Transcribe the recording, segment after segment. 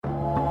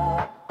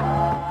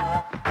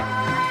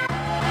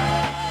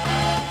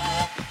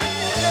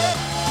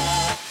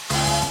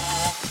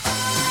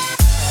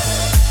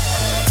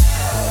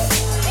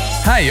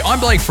Hey, I'm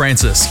Blake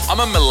Francis.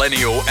 I'm a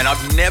millennial and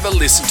I've never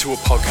listened to a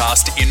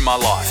podcast in my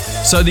life.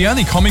 So the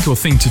only comical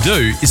thing to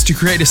do is to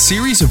create a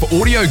series of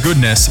audio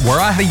goodness where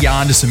I had a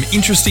yarn to some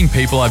interesting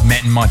people I've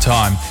met in my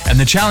time. And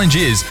the challenge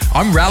is,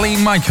 I'm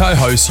rallying my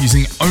co-hosts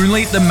using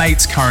only the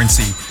mates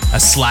currency, a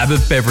slab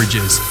of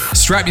beverages.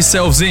 Strap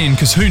yourselves in,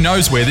 because who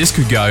knows where this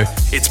could go.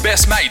 It's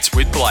Best Mates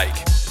with Blake.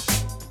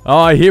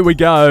 Oh, here we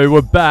go.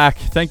 We're back.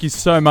 Thank you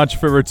so much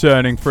for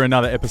returning for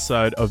another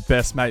episode of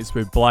Best Mates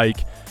with Blake.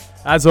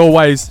 As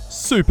always,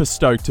 super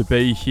stoked to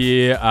be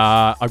here.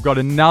 I've got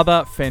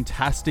another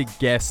fantastic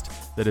guest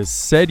that has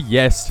said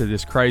yes to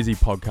this crazy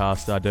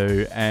podcast I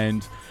do.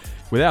 And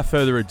without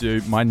further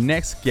ado, my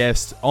next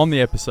guest on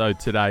the episode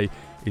today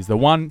is the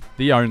one,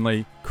 the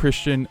only,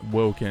 Christian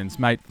Wilkins.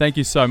 Mate, thank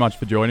you so much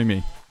for joining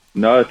me.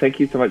 No, thank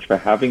you so much for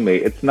having me.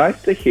 It's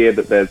nice to hear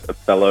that there's a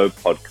fellow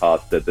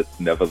podcaster that's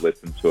never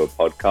listened to a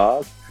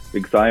podcast,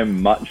 because I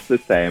am much the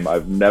same.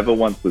 I've never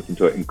once listened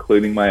to it,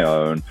 including my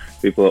own.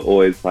 People are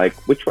always like,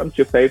 which one's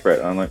your favorite?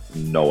 And I'm like,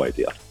 no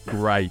idea.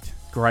 Great.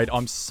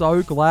 I'm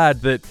so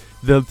glad that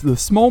the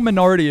small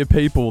minority of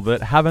people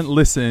that haven't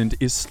listened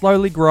is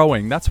slowly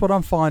growing. That's what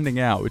I'm finding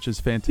out, which is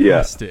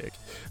fantastic.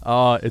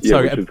 Which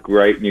is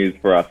great news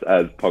for us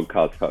as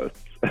podcast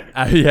hosts.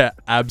 Yeah,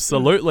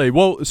 absolutely.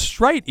 Well,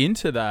 straight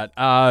into that,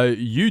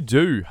 you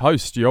do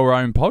host your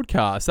own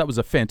podcast. That was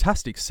a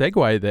fantastic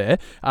segue there.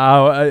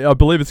 I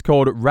believe it's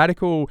called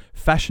Radical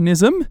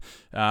Fashionism.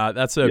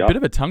 That's a bit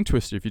of a tongue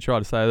twister if you try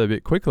to say that a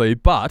bit quickly,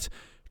 but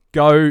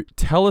go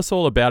tell us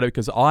all about it,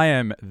 because I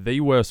am the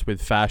worst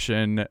with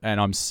fashion, and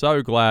I'm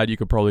so glad you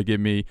could probably give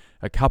me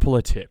a couple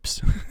of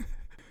tips.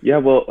 Yeah,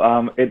 well,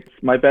 it's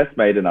my best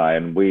mate and I,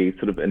 and we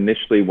sort of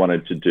initially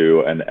wanted to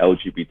do an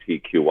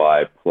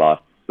LGBTQI plus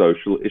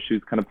social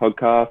issues kind of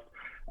podcast.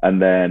 And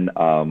then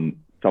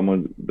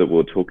someone that we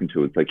were talking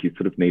to was like, you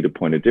sort of need a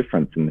point of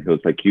difference. And he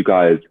was like, you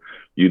guys,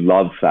 you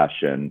love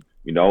fashion,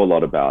 you know a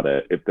lot about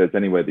it. If there's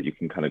any way that you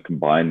can kind of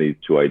combine these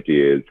two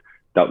ideas,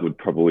 that would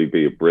probably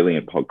be a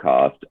brilliant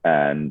podcast.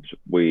 And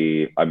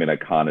I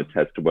can't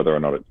attest to whether or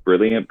not it's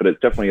brilliant, but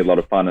it's definitely a lot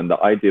of fun. And the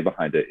idea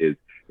behind it is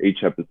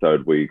each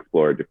episode we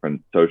explore a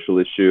different social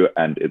issue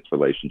and its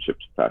relationship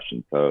to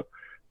fashion. So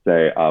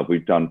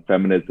we've done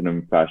feminism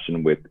in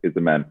fashion with Isa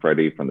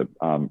Manfredi from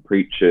the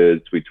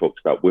Preachers. We talked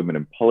about women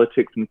in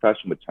politics in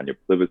fashion with Tanya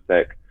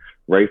Plibersek,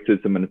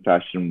 racism in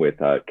fashion with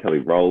Kelly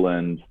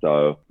Rowland.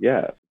 So,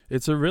 yeah.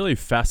 It's a really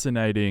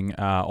fascinating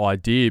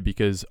idea,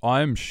 because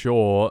I'm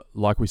sure,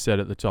 like we said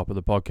at the top of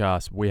the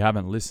podcast, we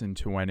haven't listened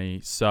to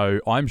any. So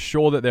I'm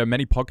sure that there are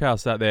many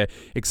podcasts out there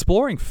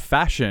exploring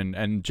fashion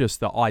and just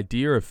the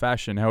idea of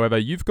fashion. However,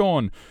 you've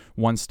gone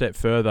one step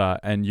further,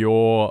 and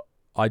your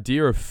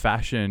idea of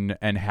fashion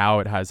and how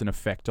it has an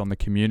effect on the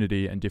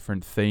community and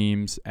different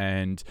themes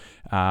and,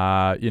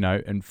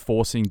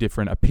 enforcing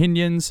different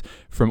opinions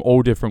from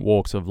all different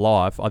walks of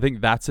life. I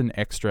think that's an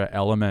extra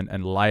element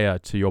and layer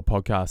to your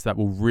podcast that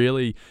will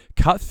really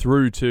cut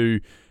through to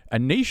a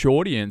niche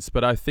audience,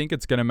 but I think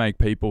it's going to make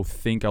people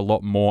think a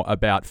lot more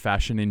about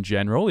fashion in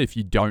general if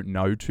you don't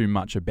know too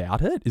much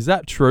about it. Is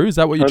that true? Is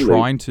that what you're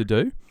trying to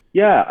do?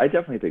 Yeah, I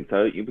definitely think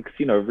so. Because,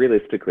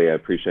 realistically, I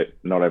appreciate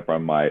not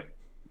everyone might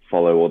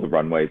follow all the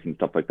runways and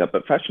stuff like that,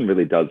 but fashion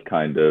really does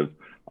kind of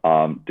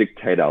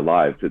dictate our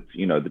lives. It's,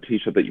 the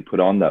t-shirt that you put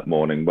on that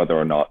morning, whether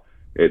or not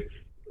it's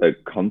a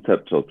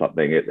concept or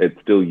something,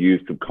 it's still you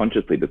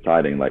subconsciously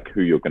deciding like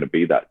who you're going to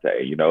be that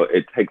day.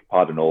 It takes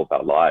part in all of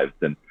our lives,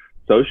 and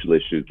social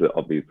issues are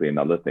obviously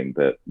another thing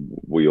that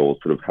we all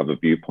sort of have a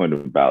viewpoint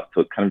about. So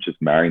it's kind of just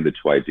marrying the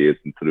two ideas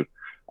and sort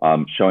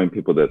of showing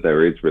people that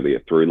there is really a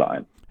through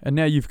line. And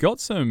now you've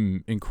got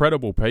some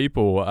incredible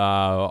people.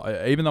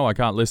 Even though I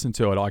can't listen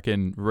to it, I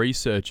can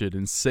research it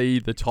and see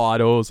the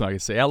titles, and I can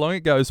see how long it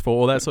goes for,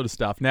 all that sort of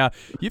stuff. Now,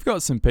 you've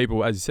got some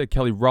people, as you said,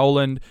 Kelly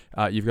Rowland.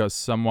 You've got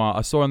someone,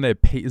 I saw on there,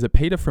 is it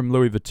Peter from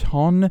Louis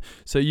Vuitton?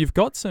 So you've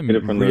got some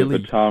Peter from really... Louis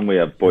Vuitton. We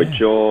have Boy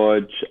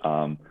George.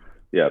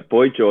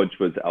 Boy George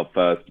was our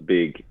first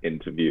big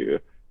interview.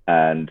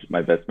 And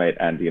my best mate,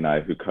 Andy, and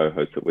I, who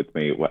co-host it with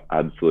me, were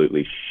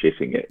absolutely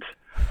shitting it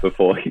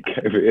before he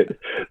gave it.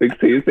 Like,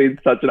 so he's seen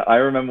I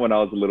remember when I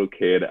was a little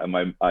kid and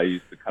I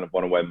used to kind of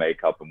want to wear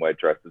makeup and wear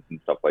dresses and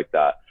stuff like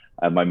that.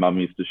 And my mum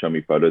used to show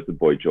me photos of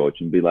Boy George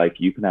and be like,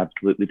 you can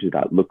absolutely do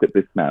that. Look at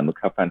this man. Look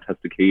how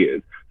fantastic he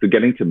is. So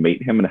getting to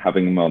meet him and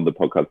having him on the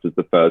podcast as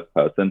the first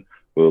person,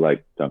 we were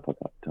like, don't pop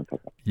up.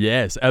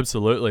 Yes,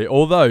 absolutely.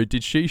 Although,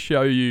 did she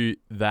show you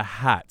the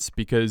hats?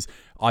 Because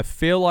I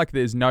feel like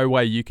there's no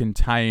way you can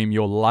tame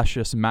your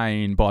luscious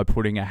mane by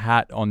putting a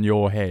hat on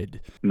your head.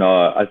 No,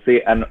 I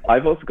see. And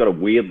I've also got a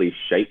weirdly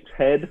shaped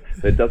head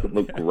that doesn't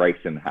look great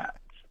in hats.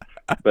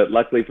 But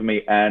luckily for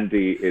me,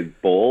 Andy is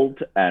bald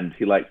and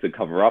he likes to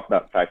cover up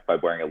that fact by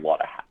wearing a lot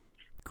of hats.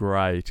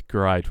 Great.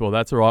 Well,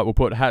 that's all right. We'll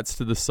put hats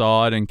to the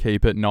side and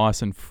keep it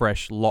nice and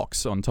fresh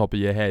locks on top of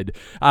your head.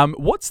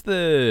 What's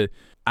the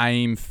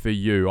aim for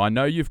you? I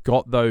know you've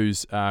got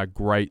those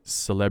great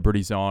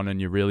celebrities on, and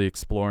you're really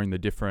exploring the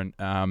different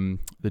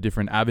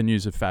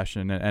avenues of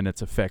fashion and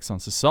its effects on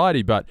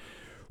society. But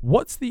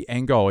what's the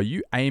end goal? Are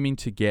you aiming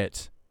to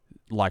get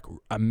like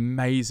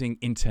amazing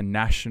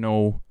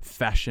international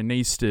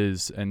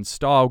fashionistas and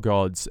style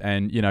gods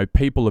and, you know,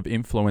 people of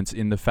influence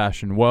in the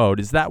fashion world.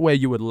 Is that where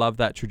you would love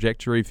that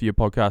trajectory for your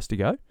podcast to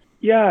go?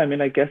 Yeah, I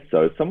mean, I guess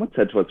so. Someone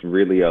said to us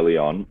really early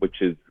on,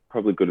 which is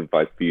probably good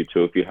advice for you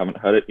too if you haven't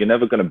heard it, you're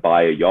never going to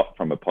buy a yacht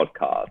from a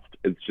podcast.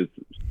 It's just,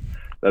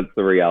 that's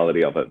the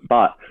reality of it.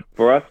 But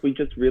for us, we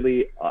just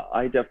really,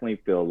 I definitely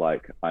feel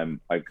like I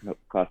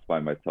classify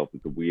myself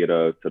as a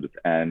weirdo, so does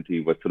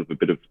Andy. We're sort of a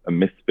bit of a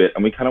misfit,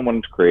 and we kind of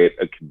wanted to create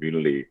a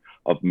community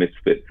of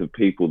misfits, of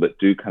people that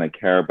do kind of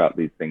care about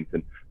these things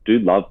and do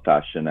love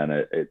fashion, and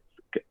it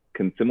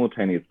can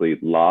simultaneously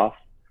laugh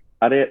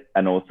at it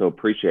and also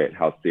appreciate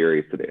how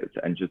serious it is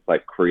and just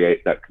like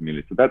create that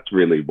community. So that's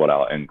really what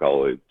our end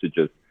goal is, to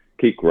just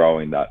keep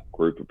growing that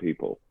group of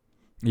people.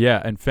 Yeah,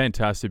 and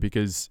fantastic,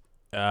 because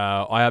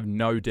I have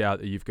no doubt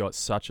that you've got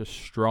such a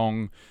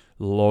strong,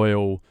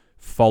 loyal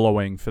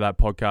following for that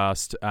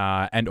podcast,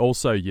 and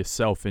also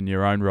yourself in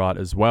your own right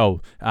as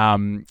well.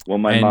 Well,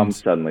 my mum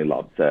certainly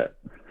loves it.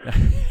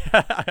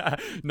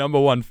 Number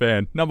one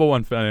fan,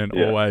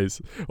 yeah.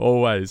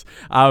 always.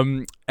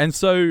 And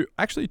so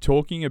actually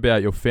talking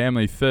about your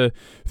family, for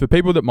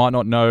people that might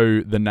not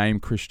know the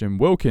name Christian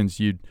Wilkins,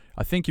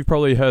 I think you've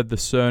probably heard the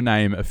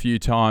surname a few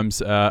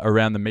times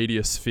around the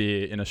media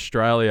sphere in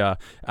Australia,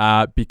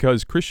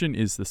 because Christian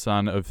is the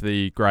son of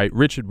the great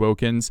Richard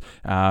Wilkins,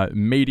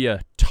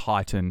 media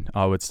titan,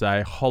 I would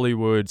say,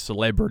 Hollywood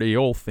celebrity,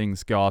 all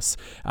things goss.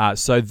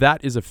 So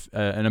that is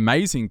an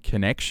amazing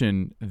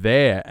connection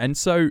there. And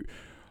so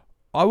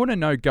I want to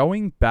know,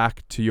 going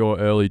back to your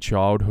early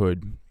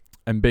childhood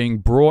and being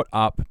brought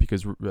up,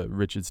 because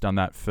Richard's done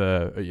that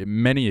for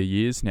many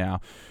years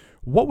now,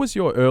 what was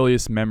your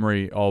earliest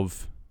memory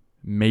of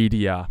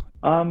media?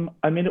 I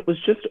mean, it was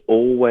just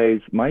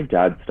always, my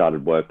dad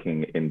started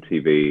working in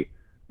TV,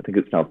 I think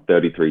it's now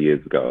 33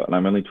 years ago, and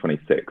I'm only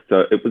 26.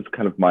 So it was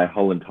kind of my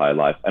whole entire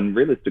life. And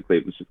realistically,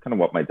 it was just kind of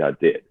what my dad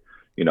did.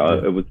 You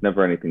know, It was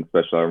never anything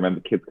special. I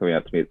remember kids coming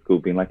up to me at school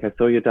being like, I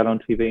saw your dad on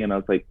TV. And I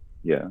was like,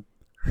 yeah.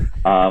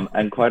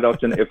 And quite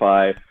often if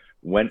I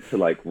went to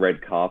like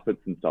red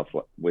carpets and stuff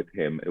with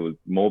him, it was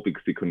more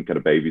because he couldn't get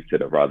a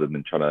babysitter rather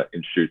than trying to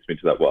introduce me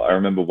to that world. I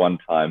remember one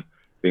time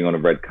being on a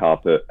red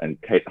carpet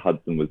and Kate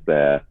Hudson was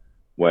there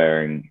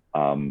wearing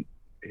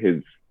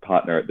his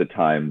partner at the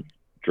time's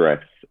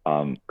dress,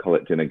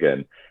 Colette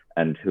Dinnigan,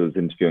 and he was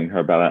interviewing her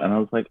about it. And I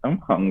was like, I'm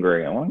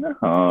hungry. I want to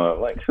go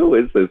home. Like, who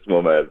is this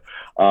woman?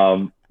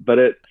 But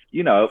it's,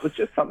 you know, it was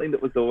just something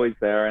that was always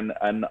there. And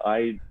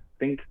I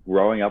think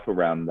growing up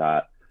around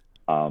that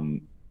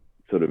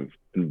sort of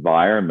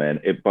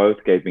environment, it both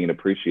gave me an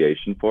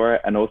appreciation for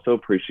it and also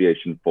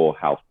appreciation for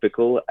how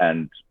fickle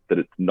and that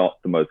it's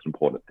not the most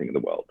important thing in the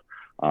world.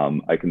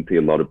 I can see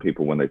a lot of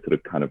people when they sort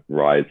of kind of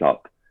rise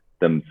up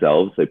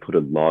themselves, they put a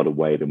lot of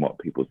weight in what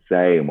people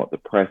say and what the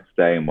press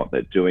say and what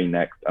they're doing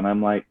next. And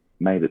I'm like,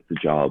 mate, it's a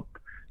job,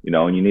 you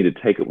know, and you need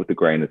to take it with a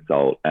grain of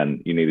salt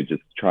and you need to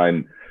just try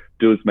and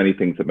do as many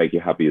things that make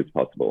you happy as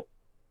possible.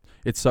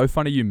 It's so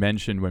funny you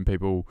mentioned when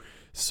people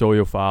saw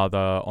your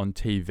father on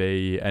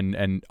TV,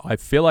 and I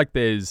feel like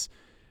there's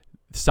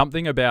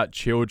something about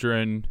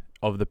children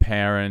of the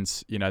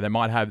parents, you know,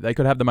 they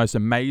could have the most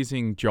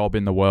amazing job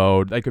in the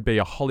world. They could be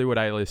a Hollywood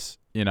A-list,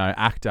 you know,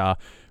 actor,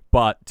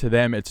 but to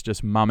them it's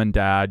just mum and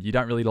dad. You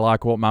don't really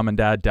like what mum and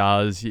dad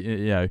does.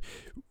 You know,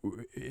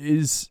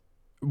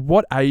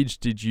 what age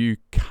did you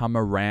come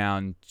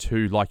around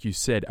to, like you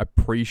said,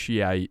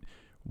 appreciate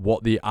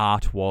what the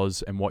art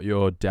was and what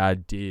your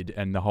dad did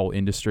and the whole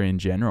industry in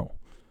general?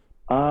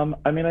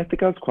 I mean, I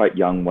think I was quite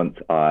young once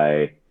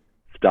I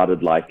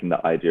started liking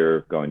the idea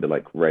of going to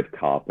like red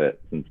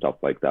carpets and stuff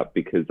like that,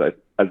 because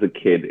as a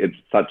kid, it's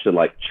such a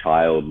like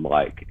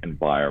childlike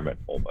environment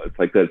almost.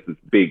 Like there's this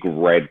big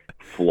red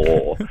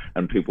floor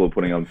and people are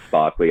putting on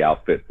sparkly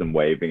outfits and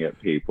waving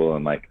at people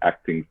and like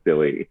acting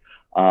silly.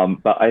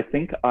 But I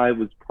think I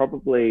was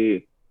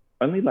probably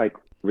only like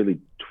really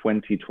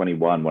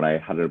 2021 when I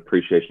had an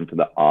appreciation for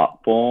the art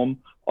form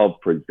of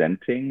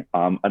presenting.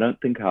 I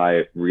don't think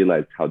I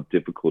realized how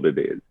difficult it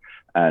is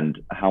and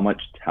how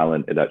much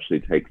talent it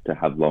actually takes to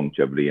have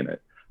longevity in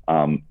it.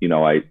 You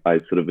know, I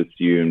sort of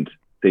assumed,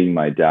 seeing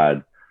my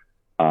dad,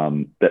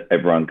 that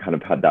everyone kind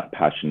of had that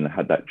passion and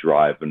had that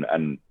drive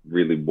and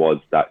really was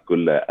that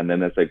good at it. And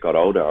then as I got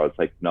older, I was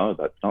like, no,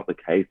 that's not the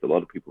case. A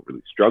lot of people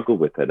really struggle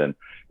with it. And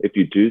if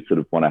you do sort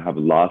of want to have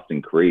a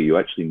lasting career, you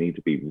actually need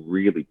to be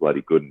really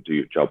bloody good and do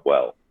your job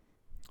well.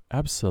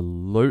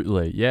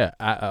 Absolutely. Yeah,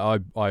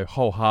 I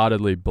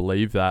wholeheartedly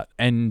believe that.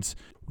 And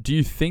do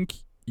you think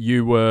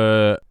you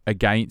were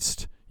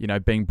against, you know,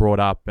 being brought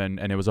up and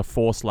it was a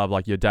forced love,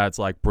 like your dad's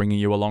like bringing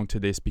you along to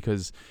this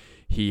because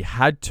he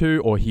had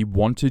to, or he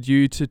wanted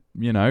you to,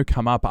 you know,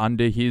 come up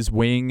under his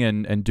wing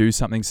and do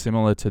something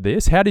similar to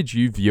this? How did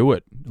you view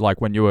it, like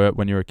when you were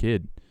a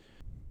kid?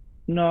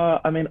 No,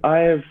 I mean,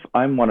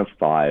 I'm one of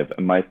five,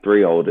 and my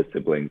three older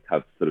siblings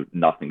have sort of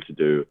nothing to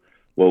do.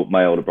 Well,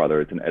 my older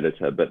brother is an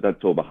editor, but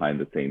that's all behind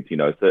the scenes, you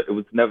know. So it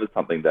was never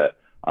something that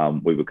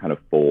we were kind of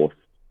forced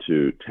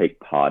to take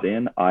part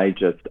in. I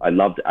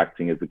loved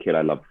acting as a kid.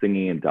 I loved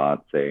singing and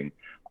dancing.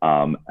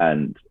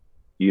 And,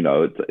 you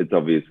know, it's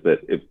obvious that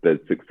if there's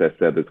success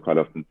there, there's quite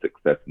often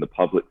success in the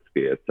public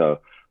sphere. So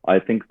I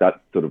think that's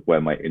sort of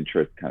where my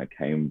interest kind of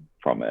came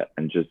from it.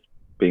 And just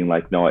being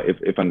like, no,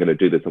 if I'm going to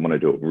do this, I want to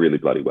do it really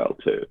bloody well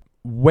too.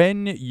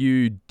 When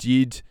you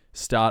did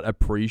start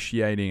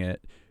appreciating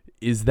it,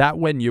 is that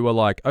when you were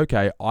like,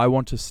 okay, I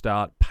want to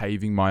start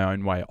paving my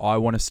own way. I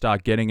want to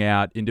start getting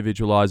out,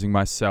 individualizing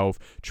myself,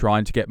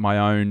 trying to get my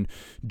own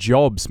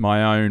jobs,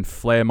 my own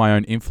flair, my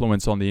own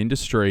influence on the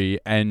industry,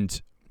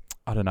 and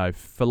I don't know,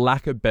 for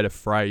lack of a better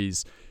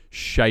phrase,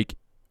 shake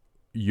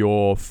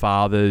your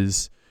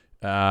father's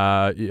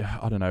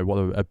I don't know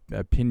what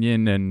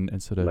opinion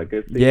and sort of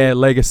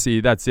legacy.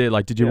 That's it.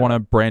 Like, did you want to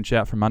branch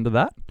out from under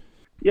that?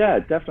 Yeah,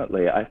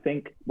 definitely. I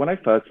think when I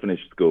first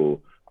finished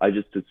school, I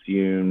just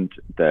assumed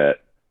that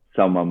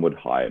someone would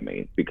hire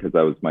me because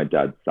I was my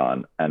dad's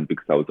son and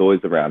because I was always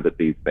around at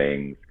these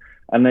things.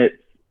 And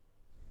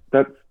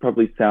that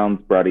probably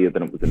sounds brattier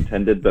than it was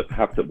intended, but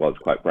perhaps it was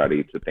quite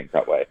bratty to think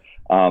that way.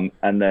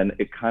 And then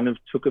it kind of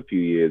took a few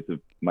years of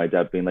my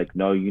dad being like,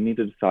 no, you need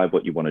to decide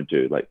what you want to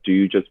do. Like, do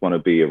you just want to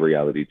be a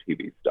reality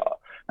TV star?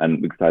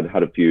 And because I'd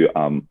had a few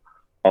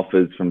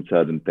offers from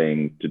certain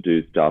things to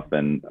do stuff,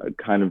 and I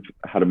kind of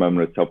had a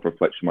moment of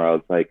self-reflection where I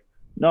was like,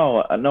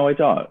 no, I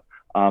don't.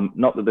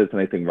 Not that there's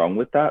anything wrong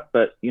with that,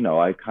 but, you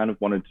know, I kind of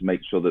wanted to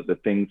make sure that the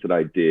things that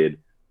I did,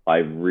 I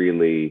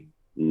really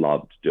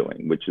loved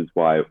doing, which is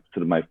why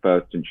sort of my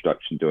first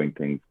introduction doing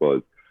things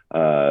was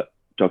a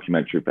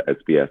documentary for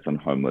SBS on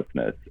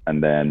homelessness.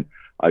 And then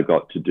I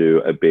got to do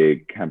a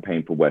big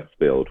campaign for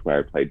Westfield where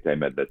I played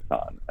Dame Edna's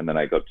son. And then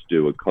I got to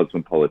do a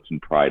Cosmopolitan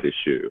Pride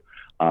issue.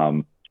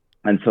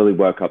 And slowly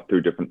work up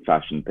through different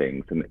fashion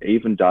things. And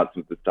even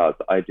Dancing with the Stars,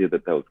 the idea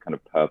that there was kind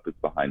of purpose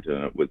behind it,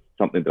 and it was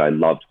something that I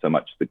loved so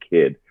much as a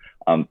kid.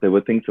 There were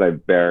things that I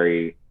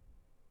very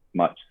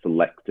much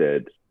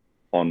selected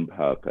on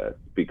purpose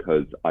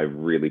because I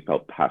really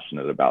felt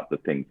passionate about the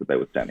things that they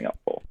were standing up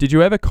for. Did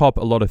you ever cop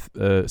a lot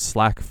of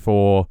slack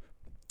for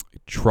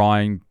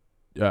trying,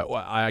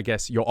 I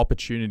guess your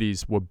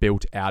opportunities were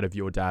built out of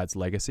your dad's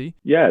legacy?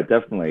 Yeah,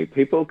 definitely.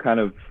 People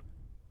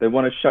they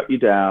want to shut you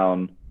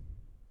down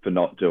for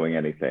not doing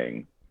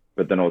anything.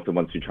 But then also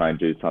once you try and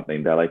do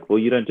something, they're like, well,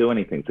 you don't do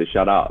anything, so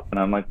shut up. And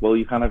I'm like, well,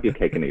 you can't have your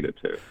cake and eat it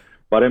too.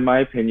 But in my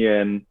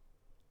opinion,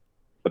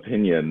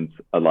 opinions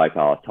are like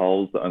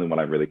assholes. The only one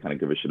I really kind of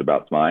give a shit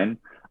about is mine.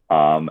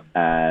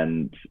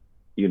 And,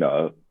 you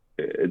know,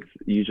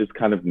 you just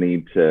kind of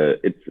need to,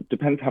 it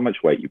depends how much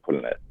weight you put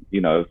in it.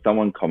 You know, if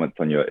someone comments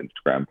on your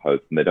Instagram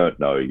post and they don't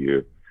know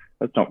you,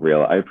 that's not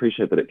real. I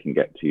appreciate that it can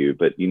get to you,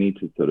 but you need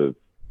to sort of,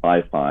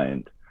 I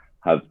find,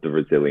 have the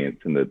resilience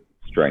and the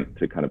strength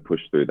to kind of push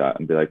through that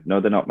and be like,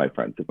 no, they're not my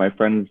friends. If my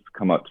friends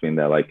come up to me and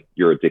they're like,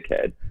 you're a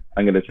dickhead,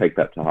 I'm going to take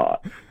that to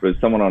heart. But if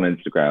someone on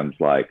Instagram's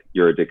like,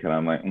 you're a dickhead,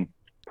 I'm like,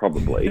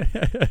 probably.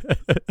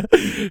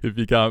 If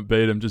you can't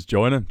beat them, just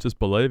join them. Just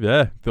believe.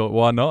 Yeah. Thought,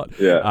 why not?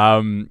 Yeah.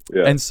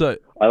 Yeah. And so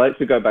I like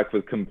to go back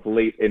with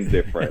complete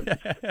indifference.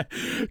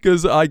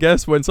 Because I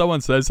guess when someone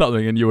says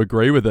something and you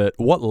agree with it,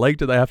 what leg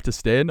do they have to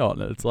stand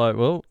on? It's like,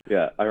 well.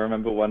 Yeah. I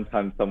remember one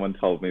time someone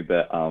told me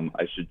that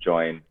I should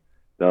join.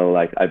 They're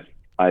like,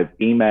 I've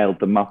emailed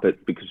the Muppets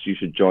because you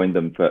should join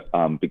them for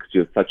because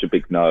you're such a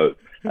big nose.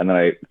 And then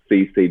I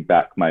CC'd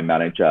back my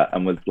manager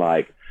and was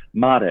like,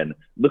 Martin,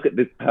 look at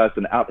this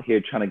person out here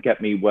trying to get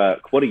me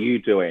work. What are you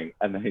doing?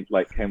 And then he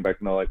like came back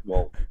and they're like,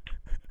 well,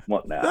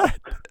 what now?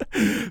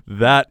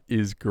 That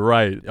is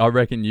great. I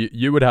reckon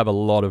you would have a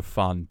lot of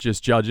fun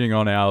just judging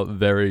on our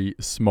very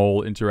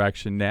small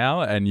interaction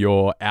now and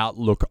your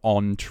outlook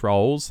on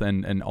trolls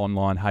and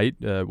online hate,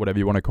 whatever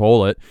you want to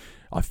call it.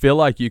 I feel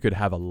like you could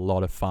have a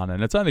lot of fun,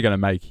 and it's only going to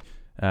make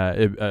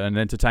an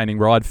entertaining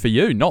ride for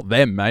you. Not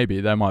them,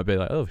 maybe. They might be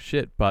like, oh,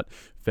 shit, but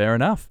fair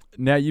enough.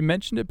 Now, you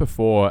mentioned it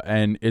before,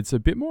 and it's a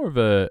bit more of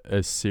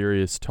a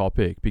serious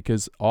topic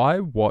because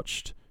I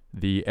watched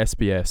the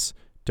SBS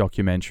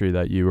documentary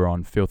that you were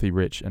on, Filthy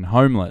Rich and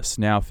Homeless.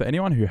 Now, for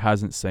anyone who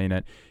hasn't seen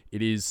it,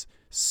 it is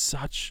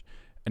such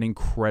an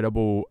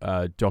incredible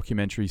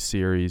documentary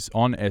series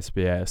on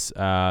SBS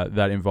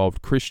that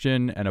involved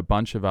Christian and a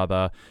bunch of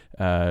other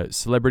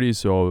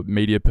celebrities or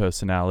media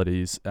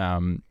personalities,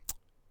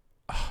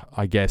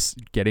 I guess,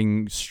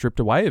 getting stripped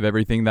away of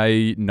everything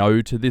they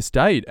know to this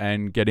date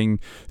and getting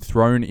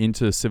thrown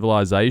into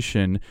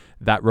civilization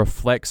that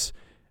reflects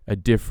a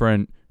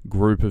different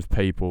group of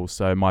people.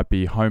 So it might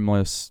be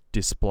homeless,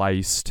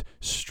 displaced,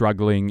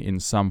 struggling in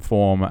some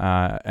form,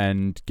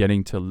 and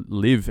getting to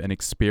live and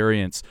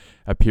experience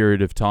a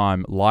period of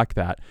time like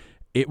that.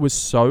 It was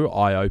so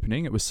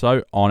eye-opening, it was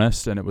so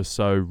honest, and it was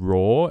so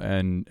raw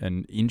and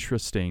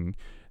interesting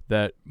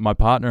that my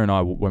partner and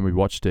I, when we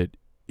watched it,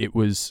 it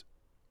was,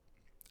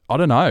 I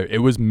don't know, it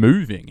was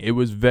moving. It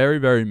was very,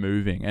 very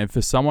moving. And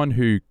for someone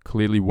who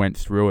clearly went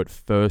through it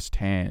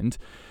firsthand,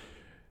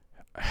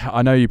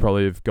 I know you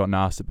probably have gotten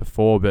asked it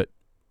before, but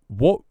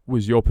what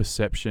was your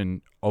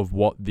perception of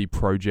what the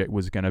project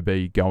was going to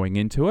be going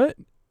into it?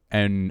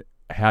 And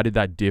how did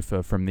that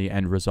differ from the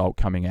end result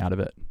coming out of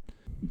it?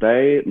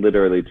 They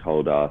literally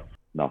told us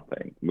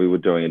nothing. We were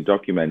doing a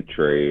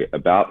documentary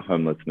about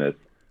homelessness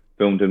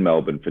filmed in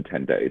Melbourne for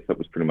 10 days. That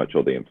was pretty much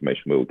all the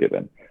information we were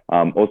given.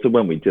 Also,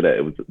 when we did it,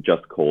 it was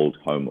just called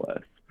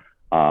Homeless.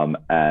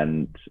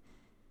 And,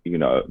 you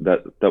know,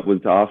 that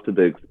was after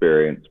the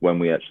experience when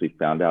we actually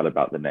found out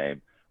about the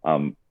name.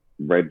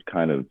 Red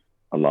kind of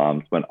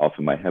alarms went off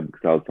in my head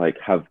because I was like,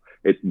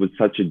 it was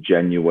such a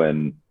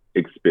genuine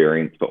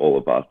experience for all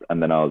of us.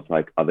 And then I was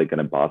like, are they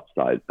going to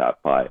bastardize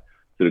that by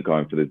sort of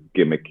going for this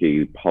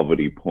gimmicky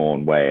poverty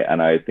porn way?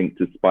 And I think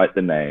despite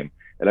the name,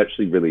 it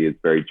actually really is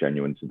very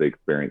genuine to the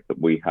experience that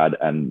we had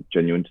and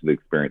genuine to the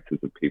experiences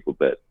of people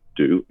that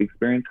do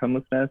experience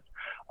homelessness.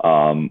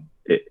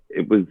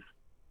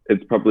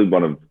 It's probably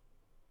one of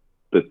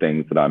the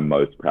things that I'm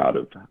most proud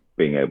of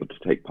being able to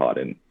take part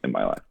in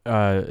my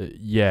life.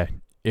 Yeah,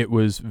 it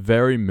was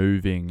very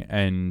moving,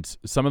 and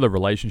some of the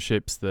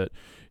relationships that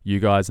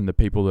you guys and the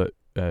people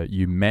that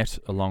you met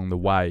along the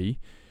way,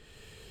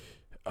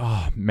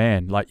 oh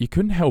man, like you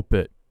couldn't help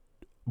but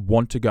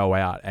want to go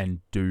out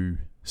and do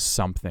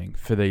something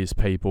for these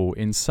people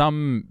in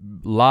some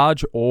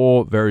large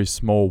or very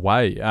small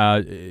way.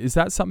 Is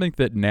that something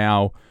that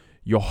now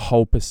your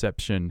whole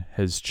perception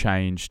has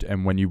changed,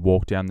 and when you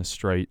walk down the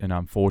street and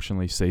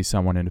unfortunately see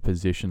someone in a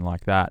position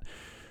like that,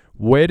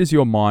 where does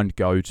your mind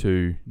go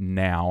to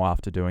now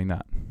after doing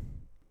that?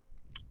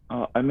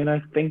 I mean,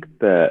 I think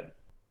that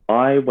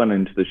I went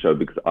into the show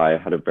because I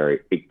had a very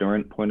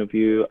ignorant point of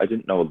view. I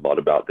didn't know a lot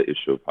about the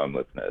issue of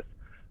homelessness.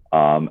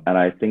 And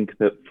I think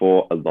that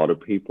for a lot of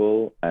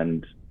people,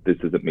 and this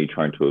isn't me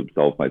trying to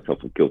absolve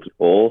myself of guilt at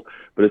all,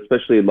 but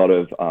especially a lot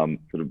of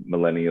sort of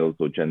millennials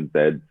or Gen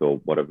Zs or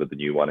whatever the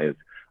new one is,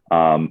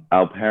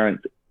 our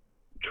parents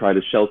try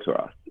to shelter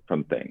us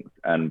from things.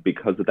 And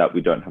because of that,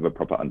 we don't have a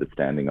proper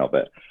understanding of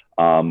it.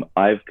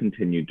 I've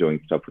continued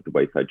doing stuff with the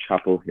Wayside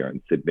Chapel here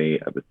in Sydney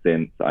ever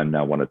since. I'm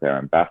now one of their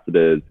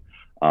ambassadors.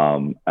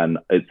 And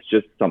it's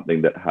just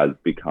something that has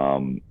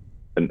become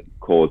a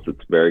cause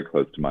that's very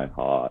close to my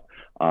heart.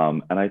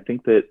 And I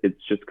think that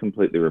it's just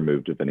completely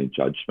removed of any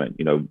judgment.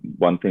 You know,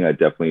 one thing I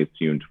definitely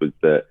assumed was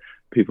that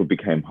people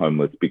became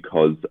homeless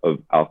because of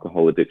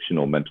alcohol addiction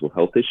or mental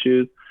health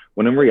issues,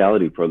 when in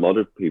reality, for a lot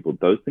of people,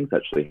 those things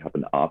actually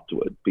happen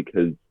afterwards,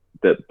 because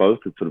that both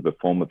is sort of a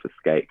form of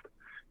escape.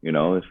 You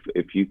know,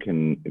 if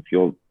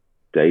your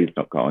day's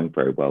not going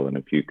very well, and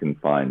if you can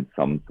find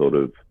some sort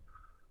of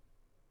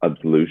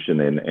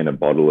absolution in a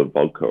bottle of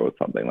vodka or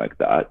something like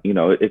that, you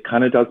know, it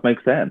kind of does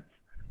make sense.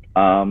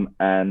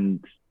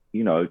 And,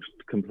 you know,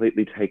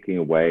 completely taking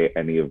away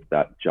any of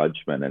that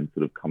judgment and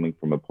sort of coming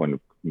from a point of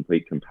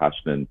complete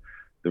compassion and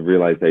the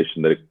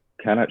realization that it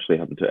can actually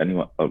happen to any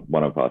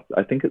one of us.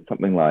 I think it's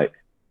something like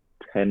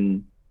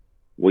 10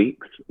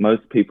 weeks.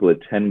 Most people are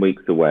 10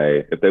 weeks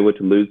away. If they were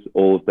to lose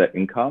all of their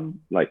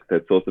income, like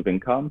their source of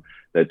income,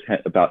 they're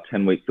about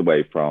 10 weeks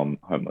away from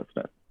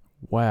homelessness.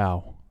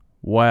 Wow.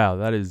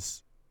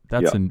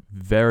 That's a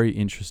very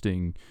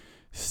interesting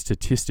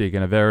statistic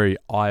and a very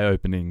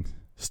eye-opening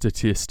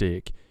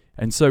statistic.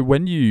 And so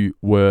when you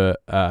were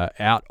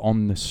out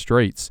on the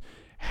streets,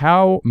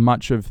 how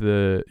much of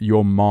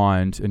your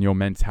mind and your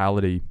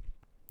mentality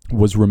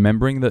was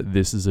remembering that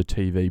this is a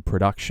TV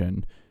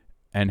production,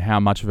 and how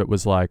much of it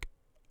was like,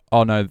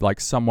 oh no, like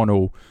someone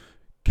will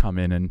come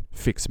in and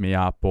fix me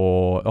up,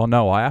 or oh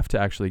no, I have to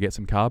actually get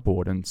some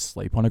cardboard and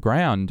sleep on the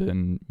ground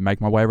and make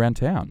my way around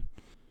town?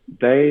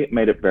 They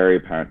made it very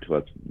apparent to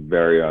us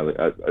very early.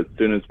 As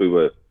soon as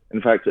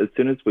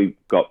we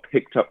got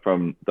picked up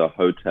from the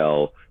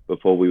hotel,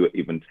 before we were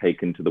even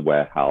taken to the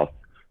warehouse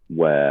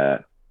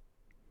where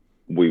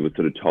we were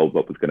sort of told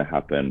what was going to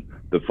happen,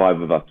 the five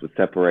of us were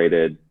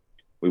separated.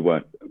 We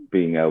weren't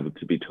being able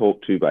to be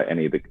talked to by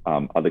any of the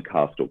other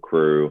cast or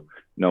crew.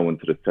 No one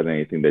sort of said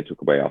anything. They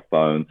took away our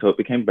phones. So it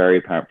became very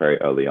apparent very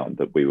early on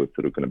that we were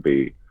sort of going to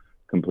be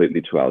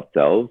completely to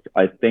ourselves.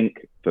 I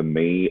think for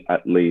me,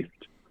 at least,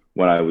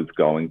 when I was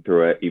going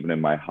through it, even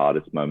in my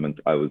hardest moments,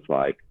 I was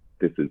like,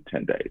 this is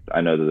 10 days.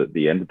 I know that at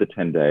the end of the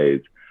 10 days,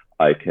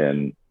 I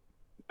can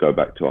go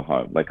back to a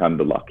home. Like, I'm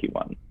the lucky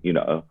one, you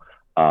know?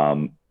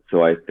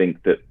 So I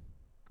think that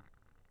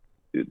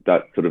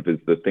sort of is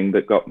the thing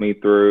that got me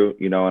through,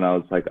 you know, and I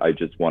was like, I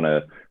just want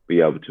to be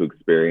able to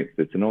experience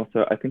this. And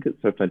also, I think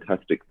it's so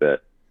fantastic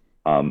that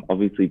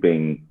obviously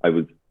I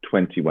was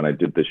 20 when I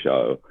did the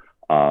show,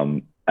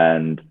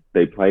 and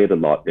they play it a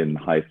lot in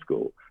high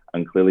school.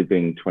 And clearly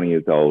being 20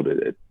 years old,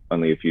 it's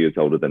only a few years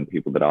older than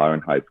people that are in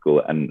high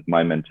school. And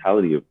my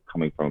mentality of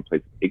coming from a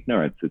place of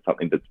ignorance is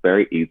something that's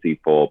very easy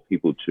for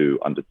people to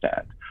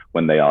understand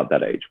when they are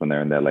that age, when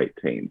they're in their late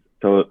teens.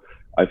 So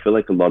I feel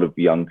like a lot of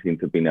young teens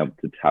have been able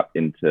to tap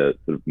into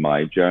sort of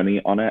my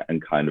journey on it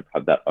and kind of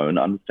have that own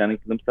understanding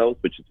for themselves,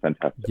 which is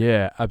fantastic.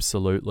 Yeah,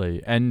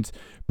 absolutely. And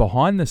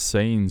behind the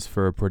scenes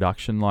for a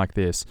production like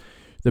this,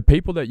 the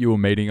people that you were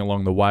meeting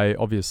along the way,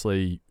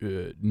 obviously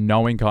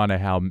knowing kind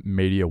of how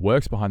media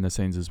works behind the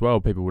scenes as well,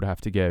 people would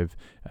have to give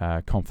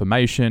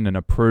confirmation and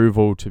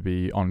approval to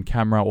be on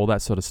camera, all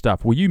that sort of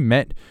stuff. Were you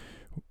met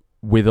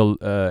with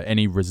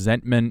any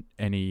resentment,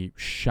 any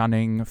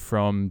shunning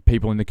from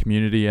people in the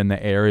community and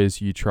the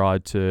areas you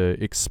tried to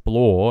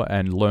explore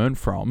and learn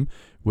from?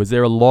 Was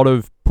there a lot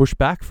of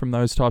pushback from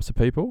those types of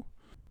people?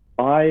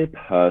 I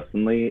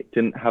personally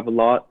didn't have a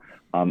lot.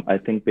 I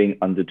think being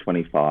under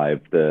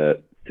 25,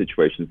 the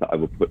situations that I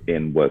was put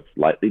in were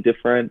slightly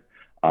different,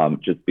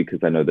 just because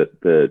I know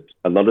that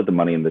a lot of the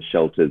money in the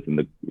shelters and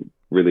the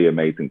really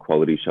amazing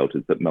quality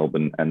shelters that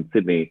Melbourne and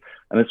Sydney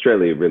and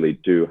Australia really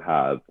do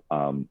have,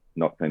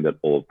 not saying that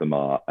all of them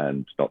are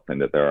and not saying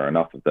that there are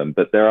enough of them,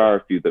 but there are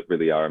a few that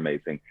really are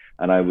amazing.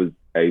 And I was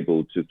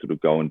able to sort of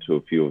go into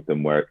a few of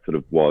them where it sort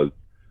of was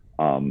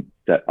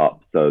set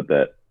up so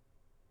that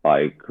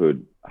I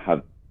could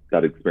have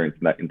that experience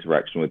and that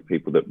interaction with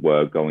people that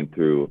were going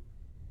through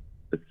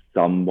a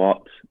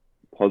somewhat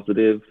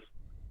positive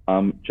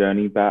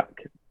journey back.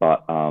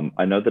 But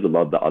I know that a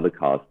lot of the other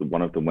casts,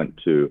 one of them went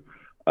to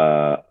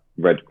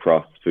Red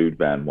Cross food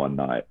van one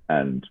night,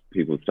 and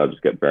people started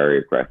to get very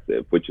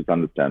aggressive, which is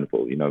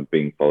understandable, you know,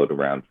 being followed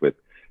around with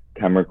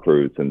camera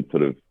crews and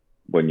sort of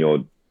when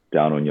you're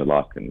down on your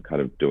luck and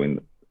kind of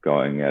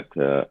going at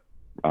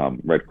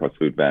Red Cross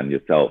food van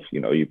yourself, you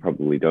know, you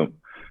probably don't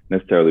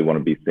necessarily want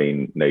to be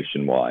seen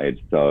nationwide.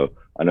 So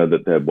I know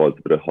that there was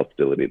a bit of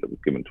hostility that was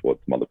given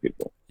towards some other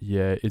people.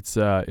 Yeah, it's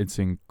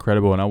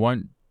incredible, and I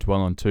won't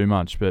dwell on too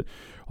much, but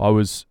I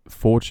was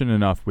fortunate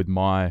enough with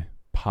my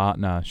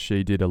partner.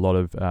 She did a lot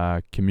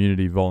of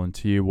community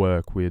volunteer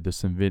work with the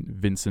St.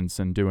 Vincent's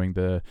and doing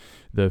the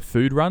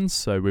food runs.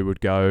 So we would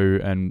go,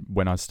 and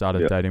when I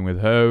started dating with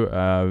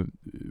her,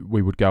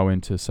 we would go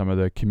into some of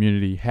the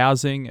community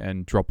housing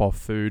and drop off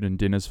food and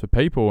dinners for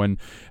people. And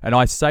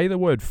I say the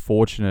word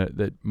fortunate,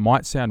 that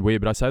might sound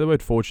weird, but I say the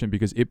word fortunate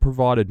because it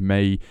provided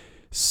me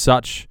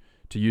such,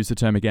 to use the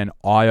term again,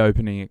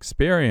 eye-opening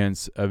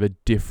experience of a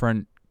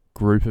different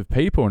group of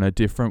people and a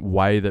different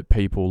way that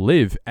people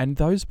live. And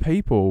those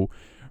people,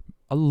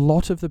 a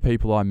lot of the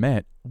people I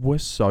met were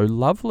so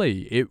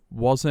lovely. It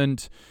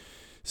wasn't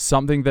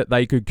something that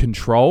they could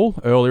control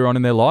earlier on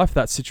in their life.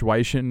 That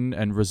situation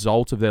and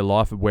result of their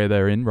life of where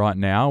they're in right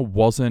now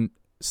wasn't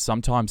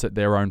sometimes at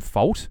their own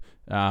fault.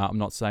 I'm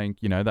not saying,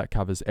 you know, that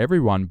covers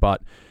everyone,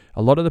 but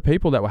a lot of the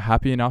people that were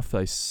happy enough,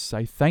 they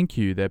say thank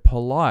you, they're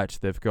polite,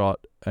 they've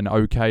got an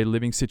okay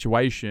living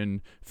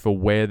situation for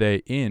where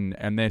they're in,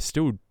 and they're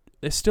still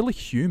a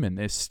human.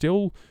 They're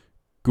still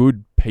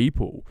good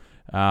people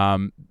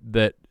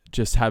that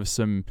just have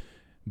some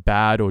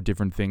bad or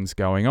different things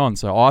going on.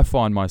 So I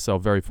find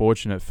myself very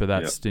fortunate for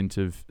that stint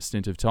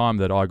of time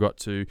that I got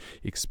to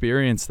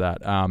experience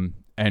that.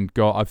 And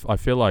I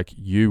feel like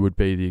you would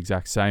be the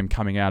exact same,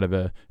 coming out of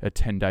a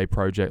 10-day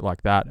project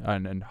like that,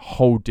 and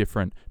whole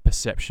different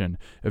perception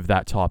of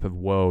that type of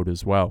world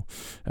as well.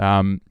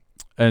 And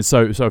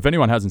so if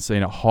anyone hasn't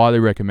seen it, highly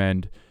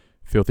recommend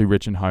Filthy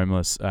Rich and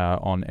Homeless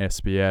on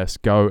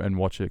SBS. Go and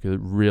watch it because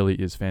it really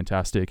is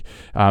fantastic.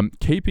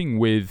 Keeping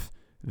with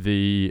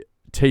the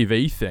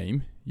TV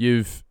theme,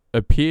 you've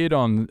appeared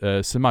on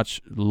some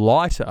much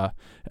lighter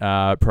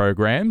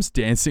programs.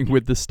 Dancing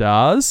with the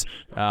Stars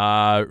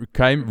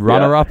came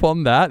runner-up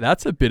on that.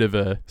 That's a bit of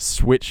a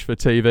switch for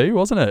TV,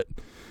 wasn't it?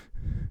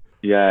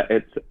 Yeah,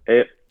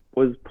 it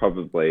was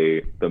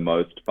probably the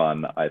most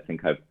fun I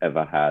think I've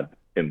ever had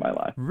in my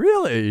life.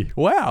 Really?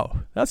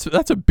 Wow. That's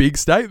a big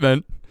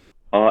statement.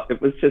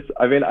 It was just,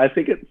 I mean, I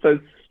think it's so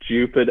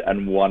stupid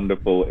and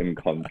wonderful in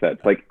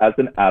concept. Like, as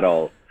an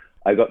adult,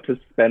 I got to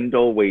spend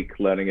all week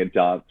learning a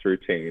dance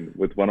routine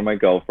with one of my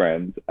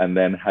girlfriends, and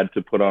then had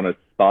to put on a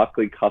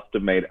sparkly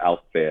custom-made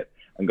outfit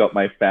and got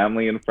my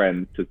family and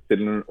friends to sit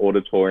in an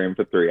auditorium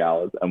for 3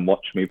 hours and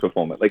watch me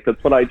perform it. Like,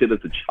 that's what I did as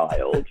a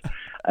child.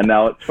 And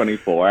now at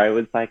 24, I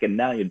was like, and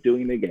now you're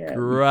doing it again.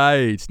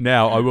 Great.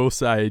 Now, I will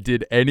say,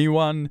 did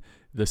anyone,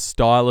 the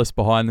stylist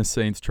behind the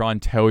scenes, try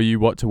and tell you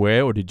what to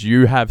wear, or did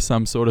you have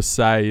some sort of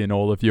say in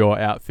all of your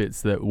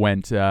outfits that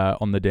went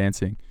on the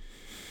dancing?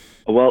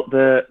 Well,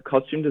 the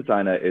costume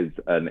designer is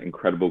an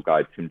incredible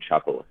guy, Tim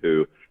Chappell,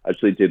 who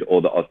actually did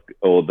all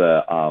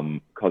the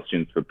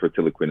costumes for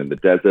Priscilla Queen in the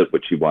Desert,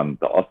 which he won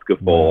the Oscar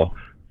for. Wow.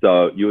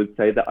 So you would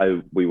say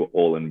that we were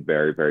all in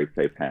very, very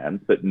safe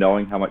hands. But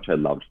knowing how much I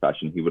loved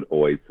fashion, he would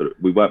always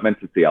we weren't meant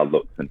to see our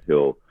looks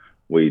until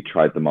we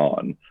tried them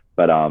on.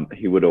 But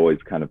he would always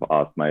kind of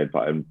ask my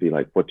advice and be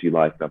like, what do you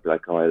like? And I'd be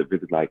like, oh, I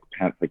really like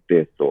pants like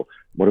this, or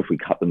what if we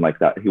cut them like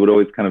that? He would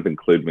always kind of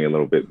include me a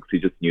little bit because he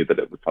just knew that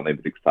it was something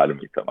that excited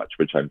me so much,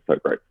 which I'm so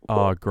grateful for.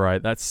 Oh,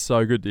 great. That's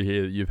so good to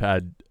hear that you've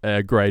had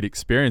a great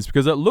experience,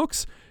 because it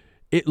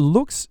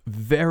looks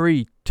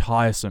very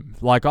tiresome.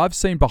 Like, I've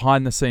seen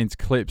behind the scenes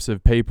clips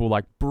of people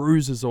like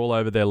bruises all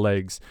over their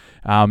legs,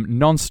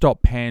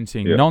 non-stop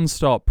panting,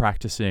 non-stop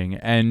practicing.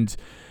 And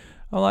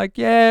I'm like,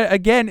 yeah,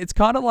 again, it's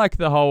kind of like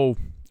the whole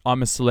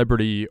I'm a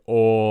Celebrity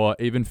or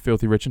even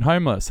Filthy Rich and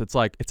Homeless. It's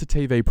like, it's a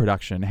TV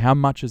production. How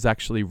much is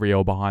actually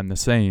real behind the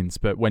scenes?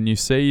 But when you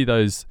see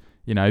those,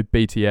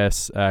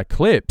 BTS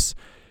clips,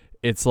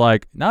 it's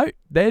like, no,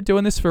 they're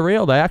doing this for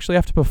real. They actually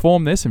have to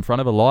perform this in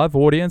front of a live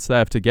audience. They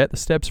have to get the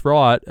steps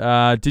right.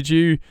 Did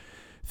you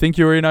think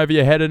you were in over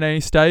your head at any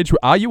stage?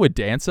 Are you a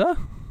dancer?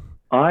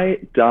 I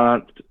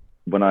danced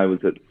when I was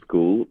at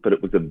school, but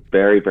it was a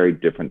very, very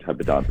different type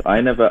of dance.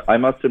 I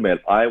must admit,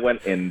 I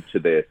went into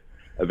this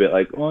a bit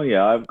like, oh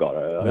yeah, I've got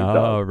it. I've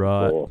danced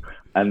right. before.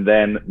 And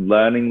then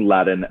learning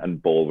Latin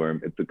and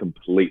ballroom, it's a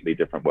completely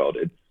different world.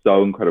 It's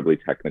so incredibly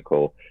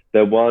technical.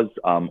 There was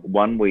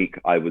 1 week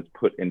I was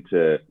put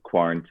into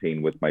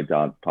quarantine with my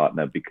dance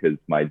partner because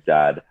my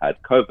dad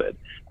had COVID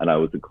and I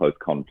was a close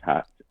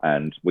contact.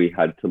 And we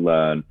had to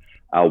learn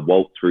our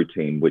waltz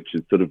routine, which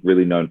is sort of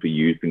really known for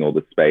using all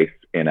the space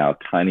in our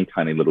tiny,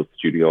 tiny little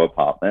studio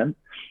apartment.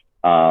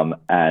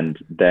 And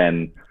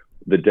then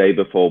the day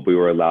before we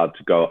were allowed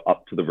to go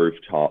up to the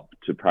rooftop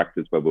to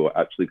practice where we were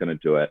actually going to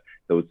do it.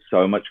 There was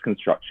so much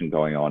construction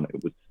going on.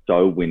 It was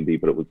so windy,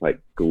 but it was like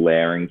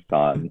glaring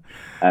sun.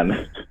 And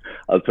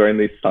I was wearing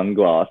these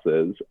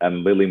sunglasses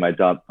and Lily, my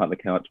dance partner,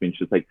 came up to me and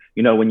she was like,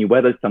 you know, when you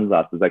wear those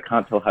sunglasses, I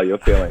can't tell how you're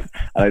feeling.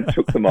 And I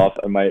took them off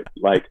and my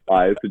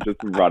eyes were just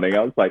running.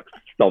 I was like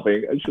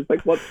sobbing and she was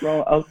like, what's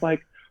wrong? I was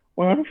like,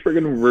 we're on a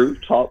friggin'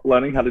 rooftop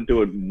learning how to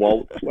do a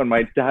waltz when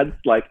my dad's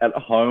like at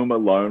home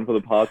alone for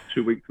the past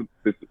 2 weeks with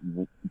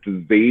this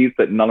disease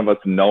that none of us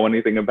know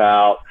anything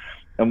about.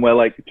 And we're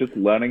like just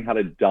learning how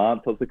to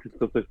dance. I was like, it's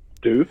so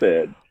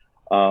stupid.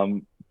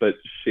 But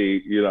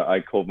she, you know,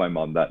 I called my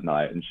mom that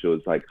night and she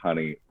was like,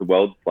 honey, the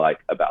world's like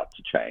about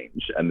to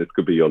change and this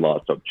could be your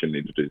last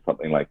opportunity to do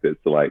something like this.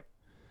 So like,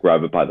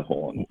 grab it by the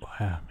horn.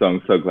 Wow. So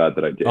I'm so glad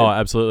that I did. Oh,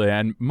 absolutely.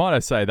 And might I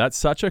say, that's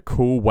such a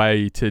cool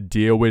way to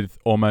deal with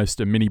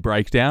almost a mini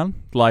breakdown.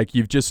 Like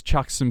you've just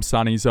chucked some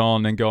sunnies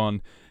on and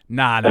gone,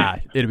 nah,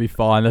 it'll be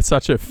fine. That's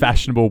such a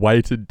fashionable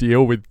way to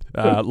deal with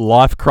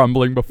life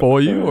crumbling before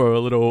you or a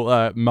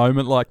little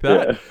moment like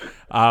that.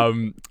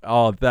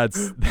 Yeah.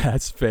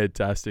 That's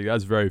fantastic.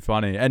 That's very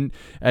funny. And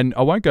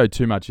I won't go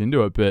too much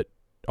into it, but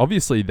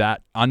obviously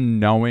that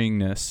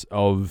unknowingness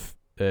of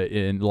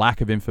in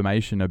lack of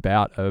information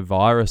about a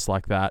virus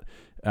like that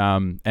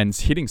and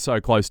it's hitting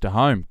so close to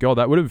home. God,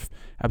 that would have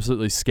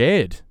absolutely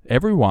scared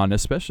everyone,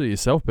 especially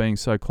yourself being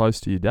so close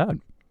to your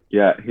dad.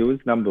 Yeah, he was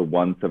number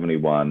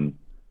 171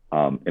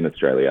 in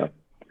Australia.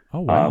 Oh,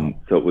 wow.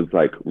 So it was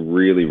like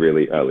really,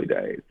 really early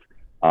days.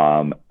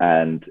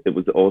 And it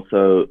was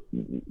also,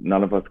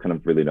 none of us kind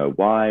of really know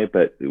why,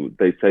 but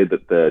they say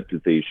that the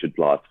disease should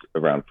last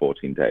around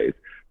 14 days.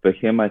 For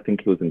him, I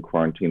think he was in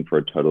quarantine for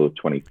a total of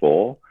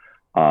 24.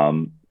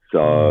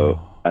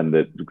 And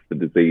the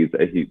disease,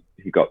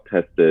 he got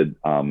tested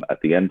at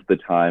the end of the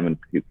time and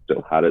he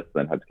still had it, so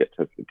then had to get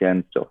tested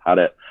again, still had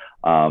it.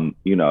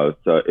 You know,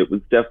 so it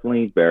was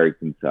definitely very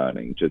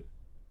concerning, just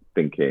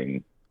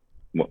thinking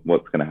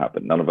what's going to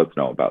happen. None of us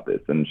know about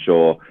this. And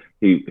sure,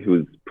 he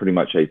was pretty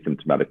much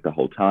asymptomatic the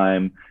whole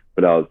time,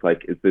 but I was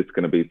like, is this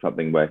going to be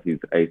something where he's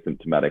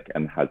asymptomatic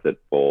and has it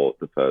for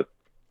the first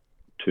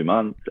 2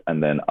 months,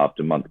 and then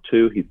after month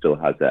 2 he still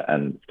has it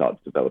and starts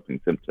developing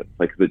symptoms?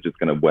 Like, is it just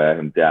going to wear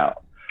him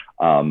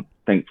down?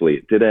 Thankfully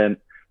it didn't,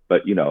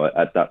 but you know,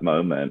 at that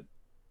moment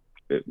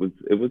it was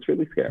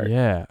really scary.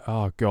 Yeah.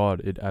 Oh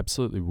God, it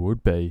absolutely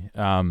would be.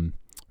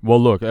 Well,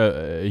 look,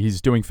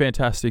 he's doing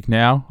fantastic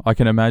now, I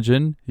can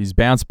imagine. He's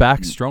bounced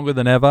back stronger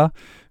than ever.